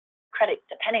 onboard credit,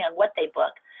 depending on what they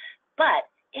book, but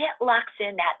it locks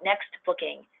in that next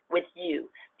booking with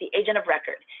you, the agent of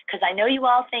record. Because I know you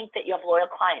all think that you have loyal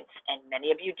clients, and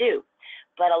many of you do,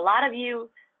 but a lot of you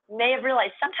may have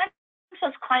realized sometimes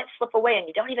those clients slip away and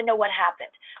you don't even know what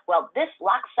happened. Well, this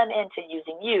locks them into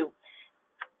using you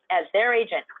as their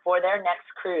agent for their next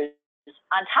cruise,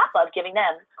 on top of giving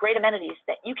them great amenities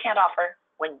that you can't offer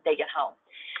when they get home.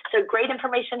 So great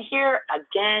information here.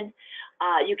 Again,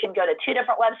 you can go to 2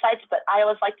 different websites, but I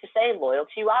always like to say Loyal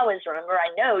Chihuahuas. Remember,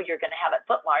 I know you're going to have it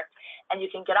bookmarked, and you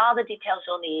can get all the details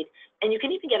you'll need, and you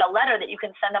can even get a letter that you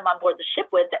can send them on board the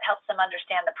ship with that helps them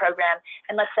understand the program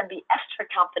and lets them be extra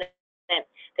confident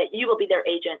that you will be their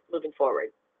agent moving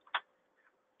forward.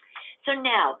 So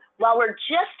now, while we're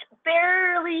just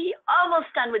barely almost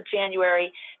done with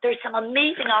January, there's some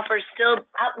amazing offers still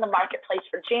out in the marketplace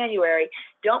for January.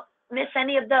 Don't miss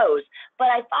any of those.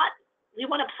 But I thought we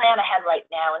want to plan ahead right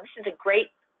now, and this is a great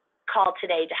call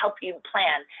today to help you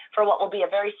plan for what will be a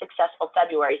very successful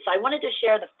February. So I wanted to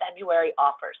share the February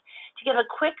offers. To give a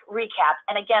quick recap,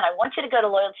 and again, I want you to go to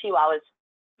Loyal Chihuahuas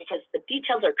because the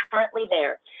details are currently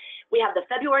there. We have the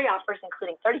February offers,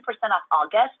 including 30% off all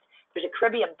guests. There's a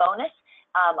Caribbean bonus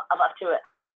of up to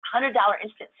 $100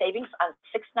 instant savings on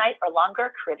 6-night or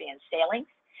longer Caribbean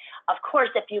sailings. Of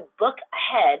course, if you book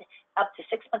ahead up to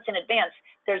 6 months in advance,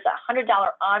 there's a $100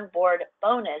 onboard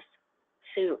bonus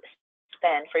to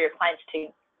spend for your clients to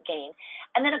gain.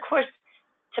 And then, of course,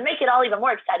 to make it all even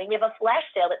more exciting, we have a flash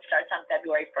sale that starts on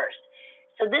February 1st.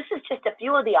 So this is just a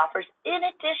few of the offers in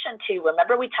addition to,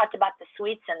 remember we talked about the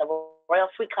suites and the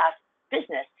Royal Suite Class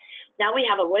business. Now we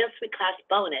have a Royal Suite Class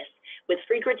bonus with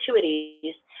free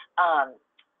gratuities on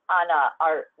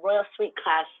our Royal Suite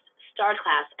Class Star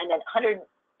Class, and then $100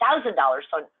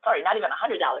 so sorry, not even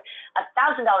 $100,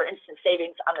 $1,000 instant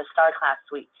savings on the Star Class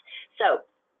Suites. So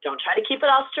don't try to keep it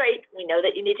all straight. We know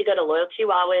that you need to go to Loyalty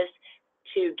Always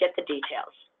to get the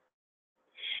details.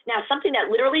 Now, something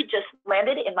that literally just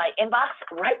landed in my inbox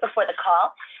right before the call.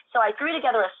 So I threw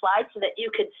together a slide so that you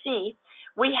could see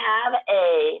we have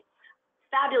a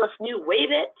fabulous new Wave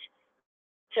It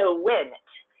to Win It.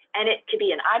 And it could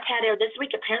be an iPad Air this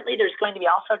week. Apparently, there's going to be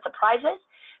all sorts of prizes.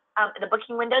 The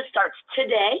booking window starts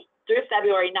today through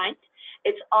February 9th.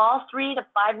 It's all 3 to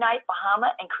 5 night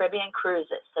Bahama and Caribbean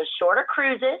cruises. So shorter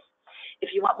cruises.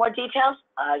 If you want more details,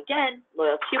 again,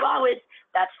 Loyalty Always,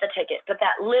 that's the ticket. But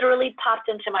that literally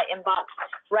popped into my inbox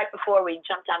right before we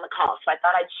jumped on the call. So I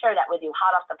thought I'd share that with you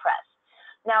hot off the press.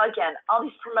 Now, again, all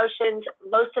these promotions,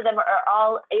 most of them are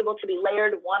all able to be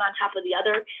layered one on top of the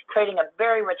other, creating a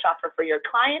very rich offer for your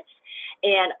clients.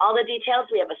 And all the details,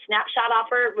 we have a snapshot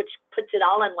offer, which puts it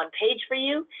all on one page for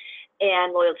you.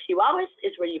 And Loyalty Always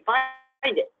is where you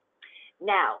find it.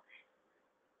 Now,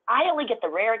 I only get the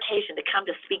rare occasion to come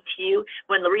to speak to you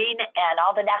when Lorene and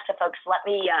all the NACTA folks let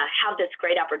me have this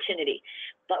great opportunity.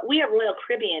 But we at Royal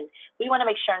Caribbean, we want to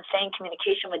make sure and stay in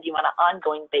communication with you on an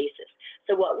ongoing basis.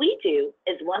 So what we do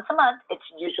is once a month, it's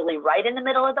usually right in the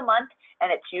middle of the month,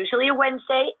 and it's usually a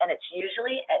Wednesday, and it's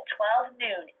usually at 12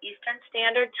 noon Eastern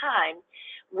Standard Time,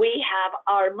 we have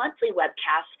our monthly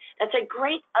webcast. That's a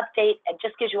great update and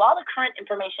just gives you all the current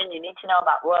information you need to know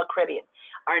about Royal Caribbean.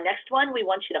 Our next one, we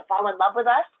want you to fall in love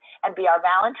with us and be our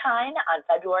Valentine on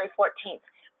February 14th.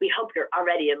 We hope you're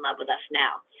already in love with us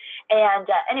now. And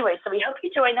anyway, so we hope you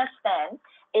join us then.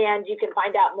 And you can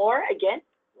find out more, again,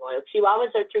 Loyalty Always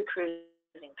or through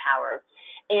Cruising Power.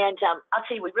 And I'll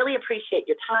tell you, we really appreciate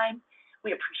your time.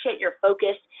 We appreciate your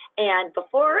focus. And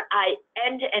before I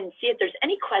end and see if there's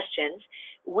any questions,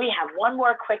 we have one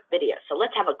more quick video. So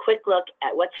let's have a quick look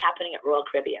at what's happening at Royal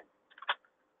Caribbean.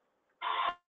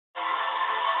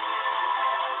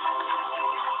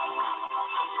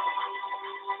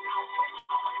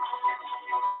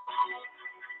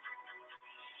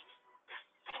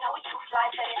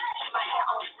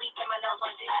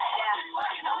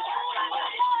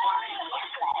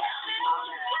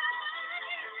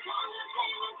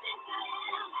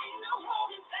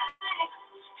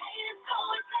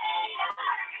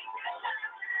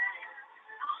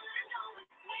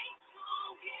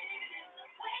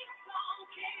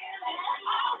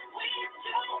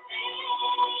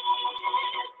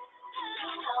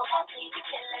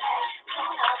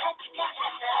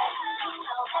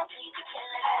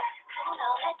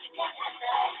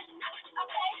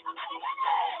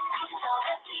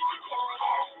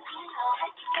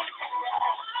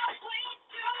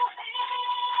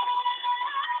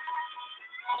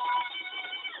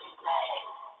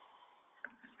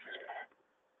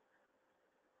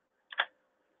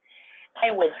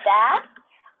 And with that,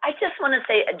 I just want to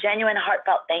say a genuine,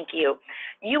 heartfelt thank you.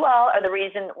 You all are the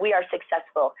reason we are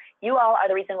successful. You all are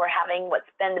the reason we're having what's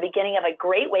been the beginning of a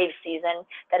great wave season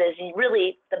that is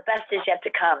really the best is yet to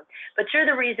come. But you're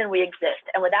the reason we exist.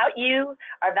 And without you,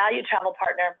 our valued travel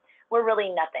partner, we're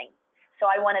really nothing. So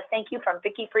I want to thank you from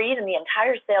Vicki Freed and the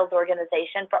entire sales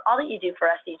organization for all that you do for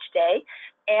us each day.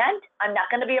 And I'm not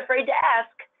going to be afraid to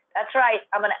ask. That's right.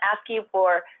 I'm going to ask you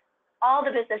for all the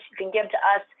business you can give to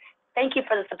us. Thank you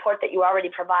for the support that you already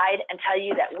provide and tell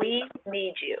you that we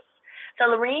need you. So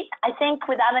Lorene, I think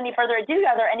without any further ado,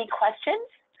 are there any questions?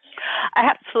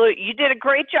 Absolutely. You did a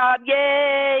great job.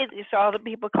 Yay. You saw the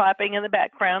people clapping in the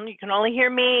background. You can only hear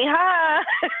me. Ha!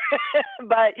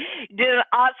 But you did an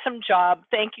awesome job.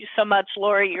 Thank you so much,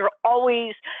 Lori. You're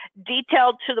always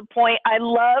detailed to the point. I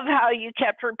love how you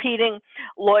kept repeating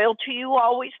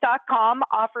loyaltoyoualways.com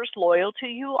offers,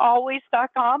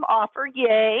 loyaltoyoualways.com offer.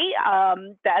 Yay.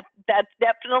 That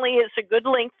definitely is a good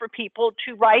link for people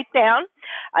to write down.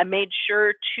 I made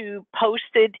sure to post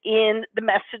it in the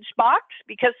message box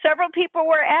because several people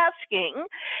were asking,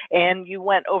 and you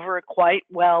went over it quite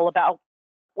well about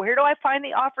where do I find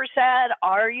the offers at?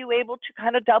 Are you able to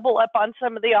kind of double up on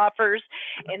some of the offers?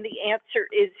 And the answer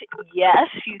is yes,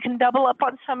 you can double up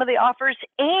on some of the offers,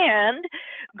 and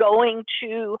going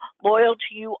to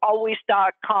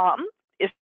loyaltoyoualways.com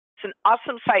is an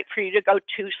awesome site for you to go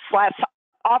to.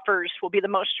 /offers will be the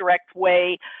most direct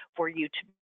way for you to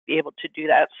be able to do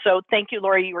that. So thank you,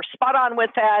 Lori. You were spot on with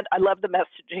that. I love the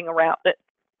messaging around it.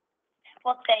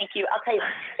 Well, thank you. I'll tell you,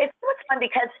 it's so much fun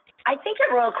because I think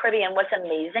at Royal Caribbean, what's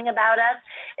amazing about us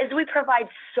is we provide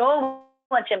so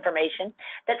much information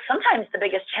that sometimes the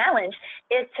biggest challenge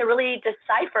is to really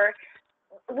decipher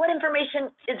what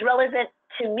information is relevant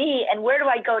to me and where do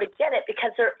I go to get it,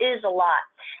 because there is a lot.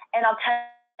 And I'll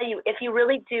tell you, if you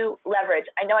really do leverage,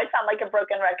 I know I sound like a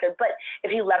broken record, but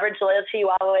if you leverage loyalty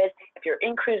you always, if you're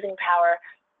in cruising power,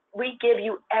 we give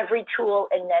you every tool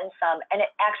and then some, and it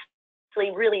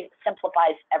actually really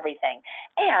simplifies everything.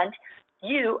 And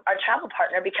you, our travel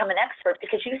partner, become an expert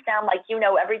because you sound like you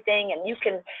know everything, and you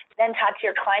can then talk to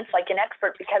your clients like an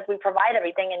expert because we provide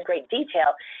everything in great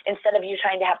detail instead of you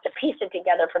trying to have to piece it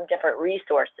together from different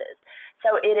resources.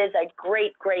 So it is a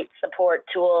great, great support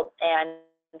tool, and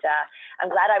I'm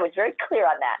glad I was very clear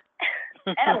on that.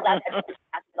 And I'm glad I was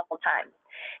asking the whole time.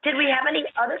 Did we have any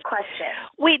other questions?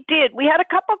 We did. We had a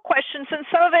couple of questions, and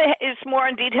some of it is more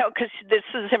in detail because this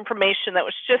is information that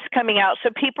was just coming out. So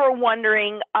people are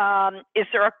wondering, is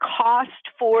there a cost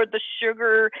for the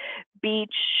Sugar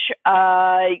Beach?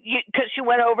 Because you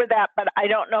went over that, but I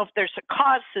don't know if there's a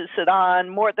cost. Is it on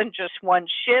more than just one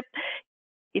ship?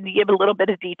 Can you give a little bit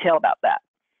of detail about that?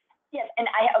 Yes, and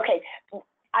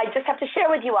I just have to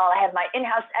share with you all, I have my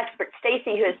in-house expert,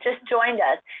 Stacy, who has just joined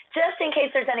us, just in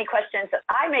case there's any questions that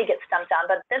I may get stumped on,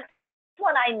 but this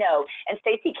one I know. And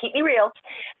Stacy, keep me real.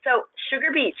 So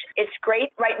Sugar Beach, it's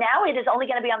great. Right now, it is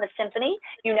only going to be on the Symphony.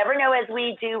 You never know, as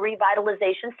we do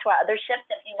revitalizations to our other ships,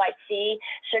 if you might see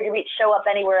Sugar Beach show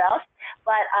up anywhere else.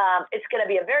 But it's going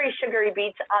to be a very sugary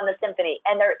beach on the Symphony.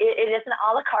 And it is an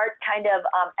a la carte kind of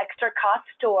extra cost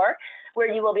store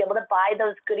where you will be able to buy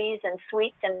those goodies and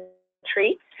sweets and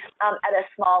treats at a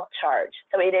small charge.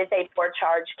 So it is a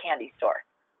for-charge candy store.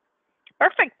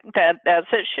 Perfect. As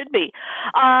it should be.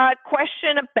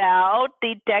 Question about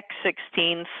the Deck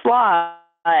 16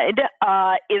 slide.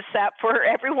 Is that for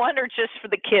everyone or just for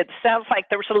the kids? Sounds like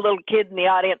there was a little kid in the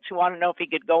audience who wanted to know if he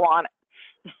could go on it.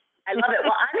 I love it.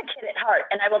 Well, I'm a kid at heart,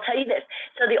 and I will tell you this.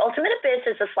 So the Ultimate Abyss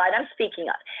is the slide I'm speaking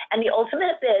of. And the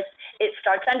Ultimate Abyss, it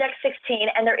starts on Deck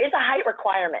 16, and there is a height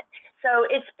requirement. So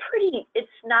it's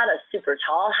not a super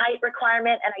tall height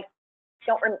requirement, and I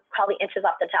don't recall the inches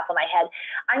off the top of my head.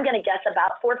 I'm going to guess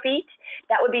about 4 feet.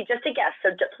 That would be just a guess,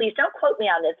 so please don't quote me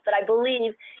on this, but I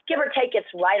believe, give or take, it's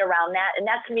right around that, and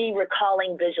that's me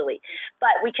recalling visually.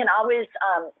 But we can always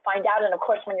find out, and of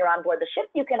course, when you're on board the ship,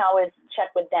 you can always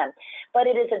check with them. But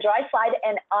it is a dry slide,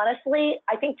 and honestly,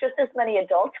 I think just as many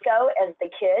adults go as the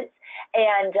kids,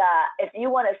 and if you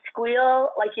want to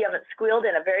squeal like you haven't squealed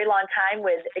in a very long time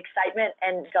with excitement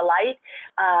and delight,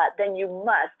 then you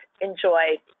must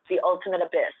enjoy the Ultimate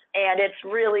Abyss. And it's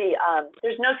really,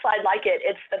 there's no slide like it.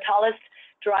 It's the tallest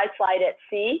dry slide at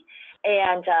sea,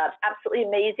 and absolutely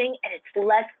amazing. And it's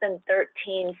less than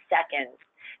 13 seconds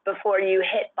before you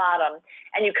hit bottom,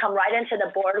 and you come right into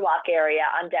the boardwalk area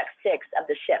on Deck 6 of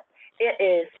the ship. It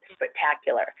is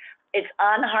spectacular. It's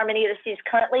on Harmony of the Seas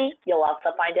currently. You'll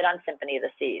also find it on Symphony of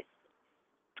the Seas.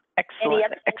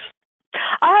 Excellent.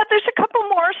 There's a couple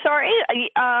more, sorry.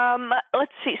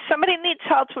 Let's see. Somebody needs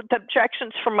help with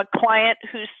objections from a client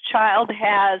whose child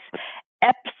has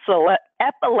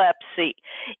epilepsy.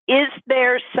 Is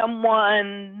there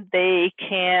someone they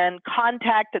can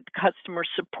contact at the customer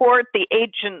support, the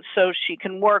agent, so she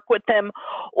can work with them?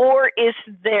 Or is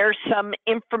there some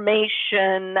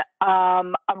information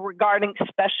regarding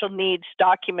special needs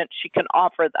documents she can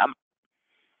offer them?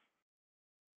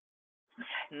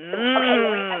 Okay,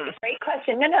 Lori, that's a great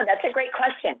question. No, that's a great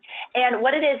question. And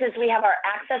what it is we have our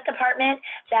access department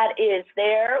that is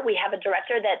there. We have a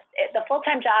director that the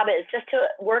full-time job is just to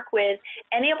work with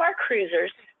any of our cruisers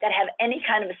that have any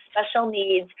kind of special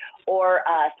needs or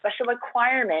special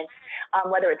requirements,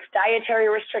 whether it's dietary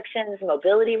restrictions,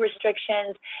 mobility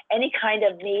restrictions, any kind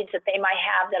of needs that they might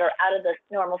have that are out of the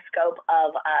normal scope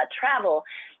of travel,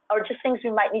 or just things we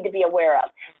might need to be aware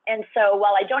of. And so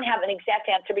while I don't have an exact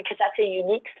answer because that's a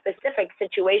unique, specific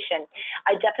situation,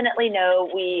 I definitely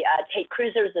know we take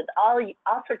cruisers with all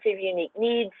sorts of unique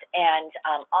needs and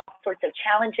all sorts of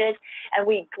challenges, and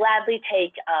we gladly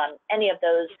take any of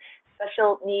those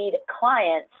special need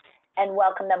clients and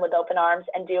welcome them with open arms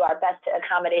and do our best to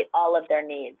accommodate all of their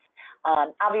needs.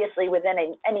 Obviously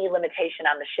within any limitation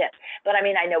on the ship. But I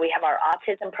mean, I know we have our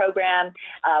autism program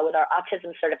with our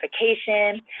autism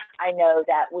certification. I know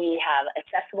that we have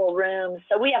accessible rooms.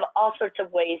 So we have all sorts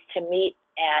of ways to meet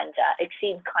and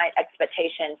exceed client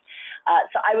expectations.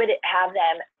 So I would have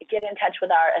them get in touch with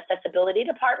our accessibility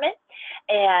department,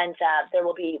 and there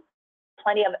will be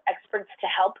plenty of experts to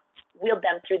help wheel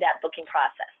them through that booking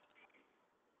process.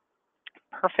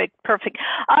 Perfect.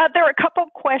 There are a couple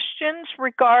questions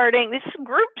regarding, this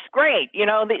group's great, you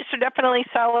know, these are definitely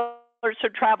sellers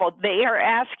of travel. They are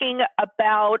asking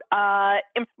about how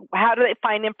do they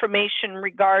find information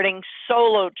regarding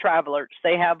solo travelers.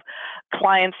 They have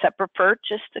clients that prefer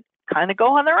just to kind of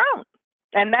go on their own.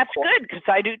 And that's good because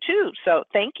I do too. So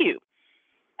thank you.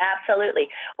 Absolutely.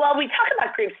 Well, we talk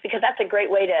about groups because that's a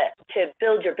great way to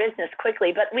build your business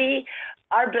quickly, but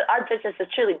our business is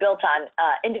truly built on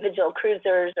individual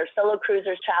cruisers or solo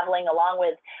cruisers traveling along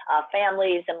with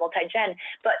families and multi-gen.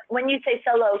 But when you say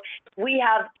solo,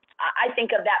 I think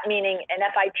of that meaning an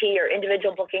FIT or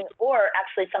individual booking, or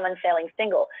actually someone sailing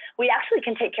single. We actually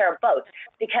can take care of both,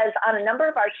 because on a number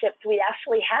of our ships, we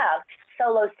actually have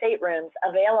solo staterooms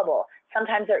available.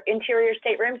 Sometimes they're interior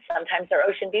staterooms, sometimes they're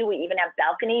ocean view. We even have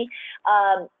balcony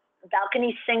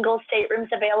single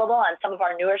staterooms available on some of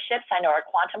our newer ships. I know our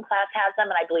Quantum class has them,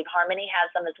 and I believe Harmony has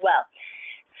them as well.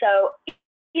 So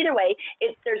either way,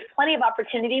 there's plenty of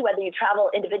opportunity whether you travel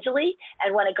individually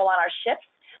and want to go on our ships.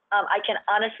 I can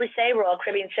honestly say Royal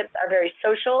Caribbean ships are very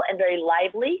social and very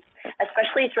lively,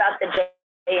 especially throughout the day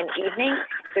and evening.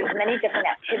 There's many different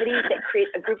activities that create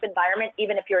a group environment,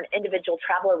 even if you're an individual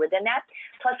traveler within that.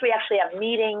 Plus, we actually have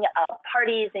meeting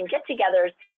parties and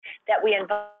get-togethers that we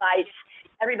invite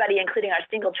everybody, including our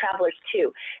single travelers,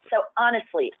 too. So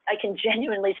honestly, I can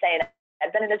genuinely say, and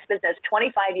I've been in this business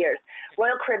 25 years,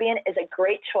 Royal Caribbean is a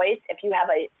great choice if you have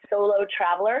a solo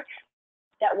traveler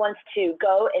that wants to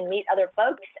go and meet other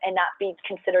folks and not be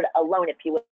considered alone, if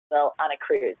you will, on a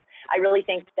cruise. I really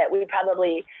think that we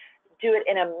probably do it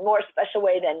in a more special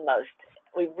way than most.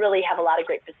 We really have a lot of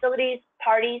great facilities,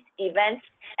 parties, events,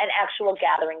 and actual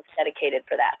gatherings dedicated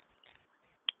for that.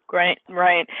 Great,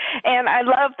 right. And I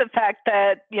love the fact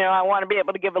that, I want to be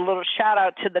able to give a little shout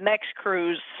out to the next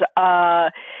cruise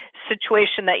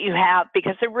situation that you have,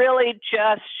 because it really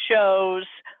just shows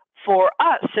for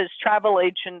us as travel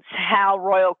agents how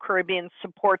Royal Caribbean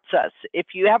supports us. If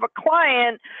you have a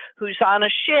client who's on a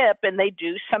ship and they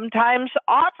do sometimes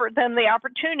offer them the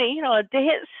opportunity,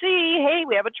 to see, hey,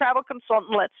 we have a travel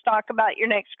consultant, let's talk about your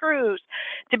next cruise,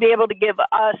 to be able to give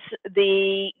us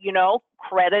the,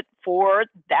 credit for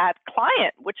that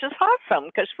client, which is awesome,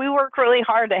 because we work really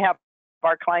hard to have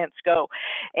our clients go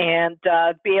and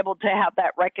be able to have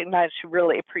that recognized. We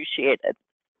really appreciate it.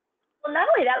 Well, not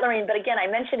only that, Lorraine, but again, I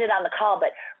mentioned it on the call,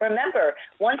 but remember,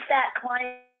 once that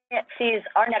client sees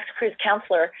our next cruise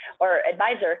counselor or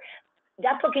advisor,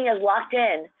 that booking is locked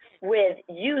in with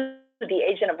you, the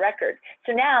agent of record.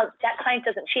 So now that client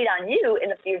doesn't cheat on you in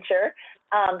the future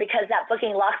because that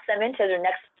booking locks them into their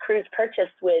next cruise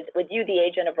purchase with you, the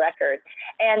agent of record.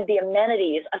 And the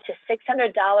amenities, up to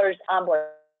 $600 onboard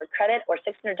credit or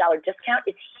 $600 discount,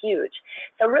 is huge.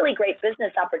 So really great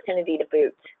business opportunity to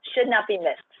boot. Should not be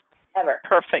missed. Ever.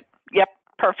 Perfect. Yep.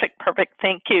 Perfect.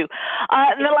 Thank you.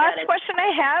 And the last question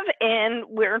I have, and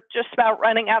we're just about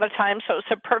running out of time, so it's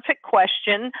a perfect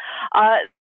question.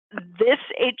 This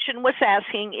agent was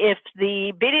asking if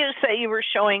the videos that you were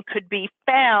showing could be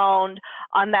found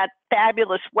on that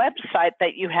fabulous website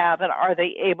that you have, and are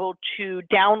they able to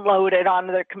download it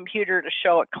onto their computer to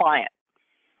show a client?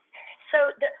 So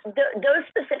those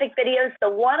specific videos, the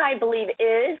one I believe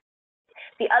is,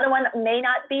 the other one may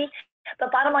not be.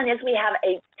 But bottom line is we have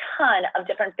a ton of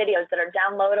different videos that are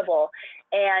downloadable.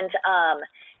 And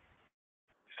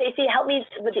Stacey, help me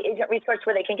with the agent resource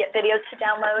where they can get videos to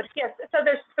download. Yes, so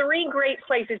there's 3 great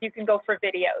places you can go for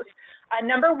videos.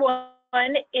 Number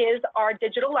one is our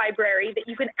digital library that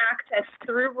you can access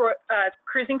through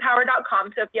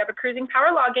cruisingpower.com. So if you have a Cruising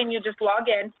Power login, you just log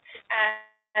in,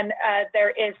 and there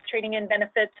is training and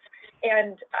benefits,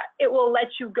 and it will let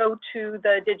you go to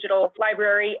the digital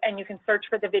library and you can search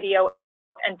for the video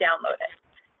and download it.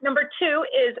 Number 2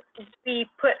 is we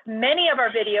put many of our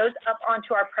videos up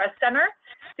onto our press center.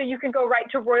 So you can go right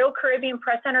to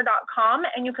royalcaribbeanpresscenter.com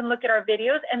and you can look at our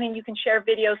videos, and then you can share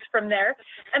videos from there.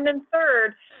 And then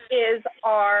third is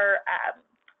our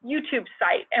YouTube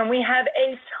site, and we have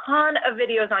a ton of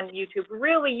videos on YouTube.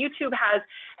 Really, YouTube has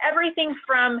everything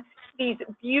from these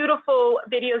beautiful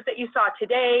videos that you saw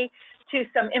today to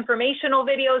some informational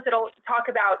videos that'll talk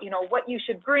about, what you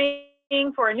should bring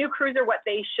for a new cruiser, what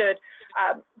they should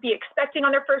be expecting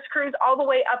on their first cruise, all the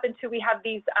way up until we have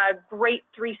these great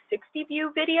 360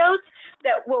 view videos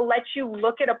that will let you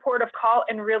look at a port of call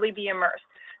and really be immersed.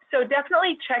 So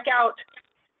definitely check out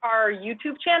our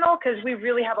YouTube channel, because we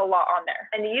really have a lot on there.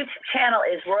 And the YouTube channel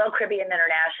is Royal Caribbean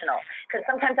International, because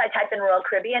sometimes I type in Royal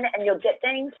Caribbean and you'll get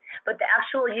things, but the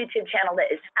actual YouTube channel that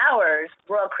is ours,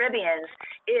 Royal Caribbean's,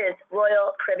 is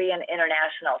Royal Caribbean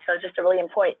International. So just a really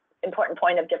important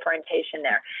point of differentiation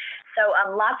there. So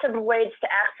lots of ways to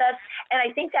access, and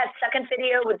I think that second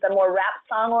video with the more rap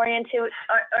song oriented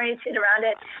around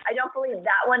it, I don't believe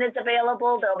that one is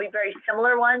available. There'll be very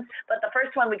similar ones, but the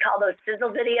first one we call those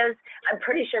sizzle videos. I'm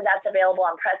pretty sure that's available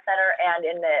on Press Center and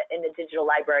in the digital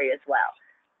library as well.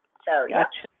 So yeah.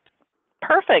 Gotcha.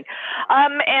 Perfect.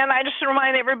 And I just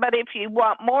remind everybody, if you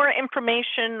want more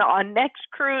information on next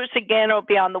cruise, again, it'll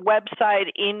be on the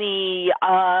website. Any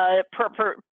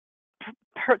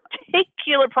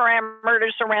particular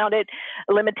parameters around it,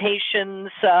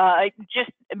 limitations, just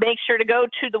make sure to go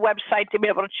to the website to be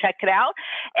able to check it out.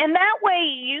 And that way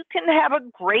you can have a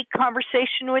great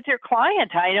conversation with your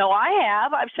client. I know I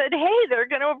have. I've said, hey, they're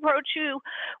going to approach you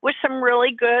with some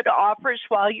really good offers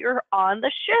while you're on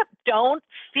the ship. Don't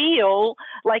feel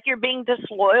like you're being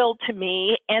disloyal to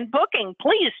me and booking.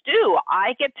 Please do.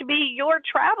 I get to be your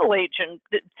travel agent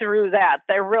through that.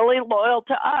 They're really loyal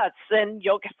to us, and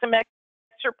you'll get some extra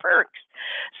perks.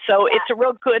 So it's a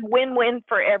real good win-win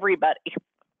for everybody.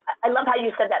 I love how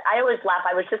you said that. I always laugh.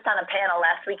 I was just on a panel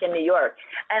last week in New York,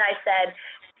 and I said,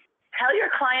 tell your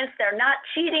clients they're not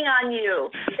cheating on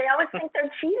you. They always think they're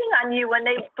cheating on you when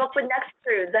they book with Next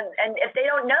Cruise, and if they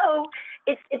don't know,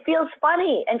 it feels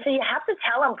funny. And so you have to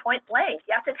tell them point blank.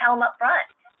 You have to tell them up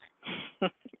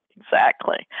front.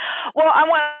 Exactly. Well, I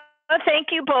want to thank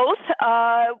you both.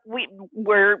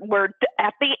 We're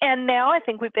at the end now. I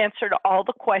think we've answered all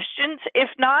the questions. If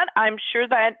not, I'm sure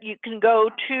that you can go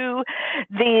to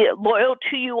the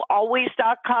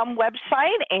loyaltoyoualways.com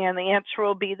website, and the answer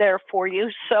will be there for you.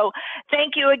 So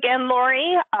thank you again,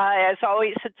 Lori. As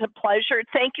always, it's a pleasure.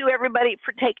 Thank you, everybody,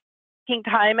 for taking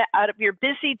time out of your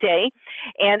busy day.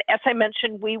 And as I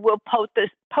mentioned, we will post this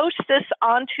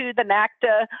onto the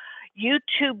NACTA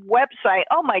YouTube website.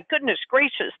 Oh my goodness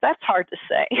gracious, that's hard to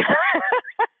say.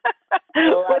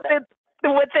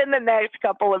 Within the next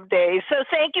couple of days. So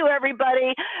thank you,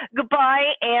 everybody.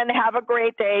 Goodbye and have a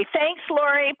great day. Thanks,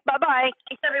 Lori. Bye-bye.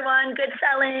 Thanks, everyone. Good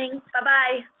selling.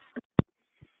 Bye-bye.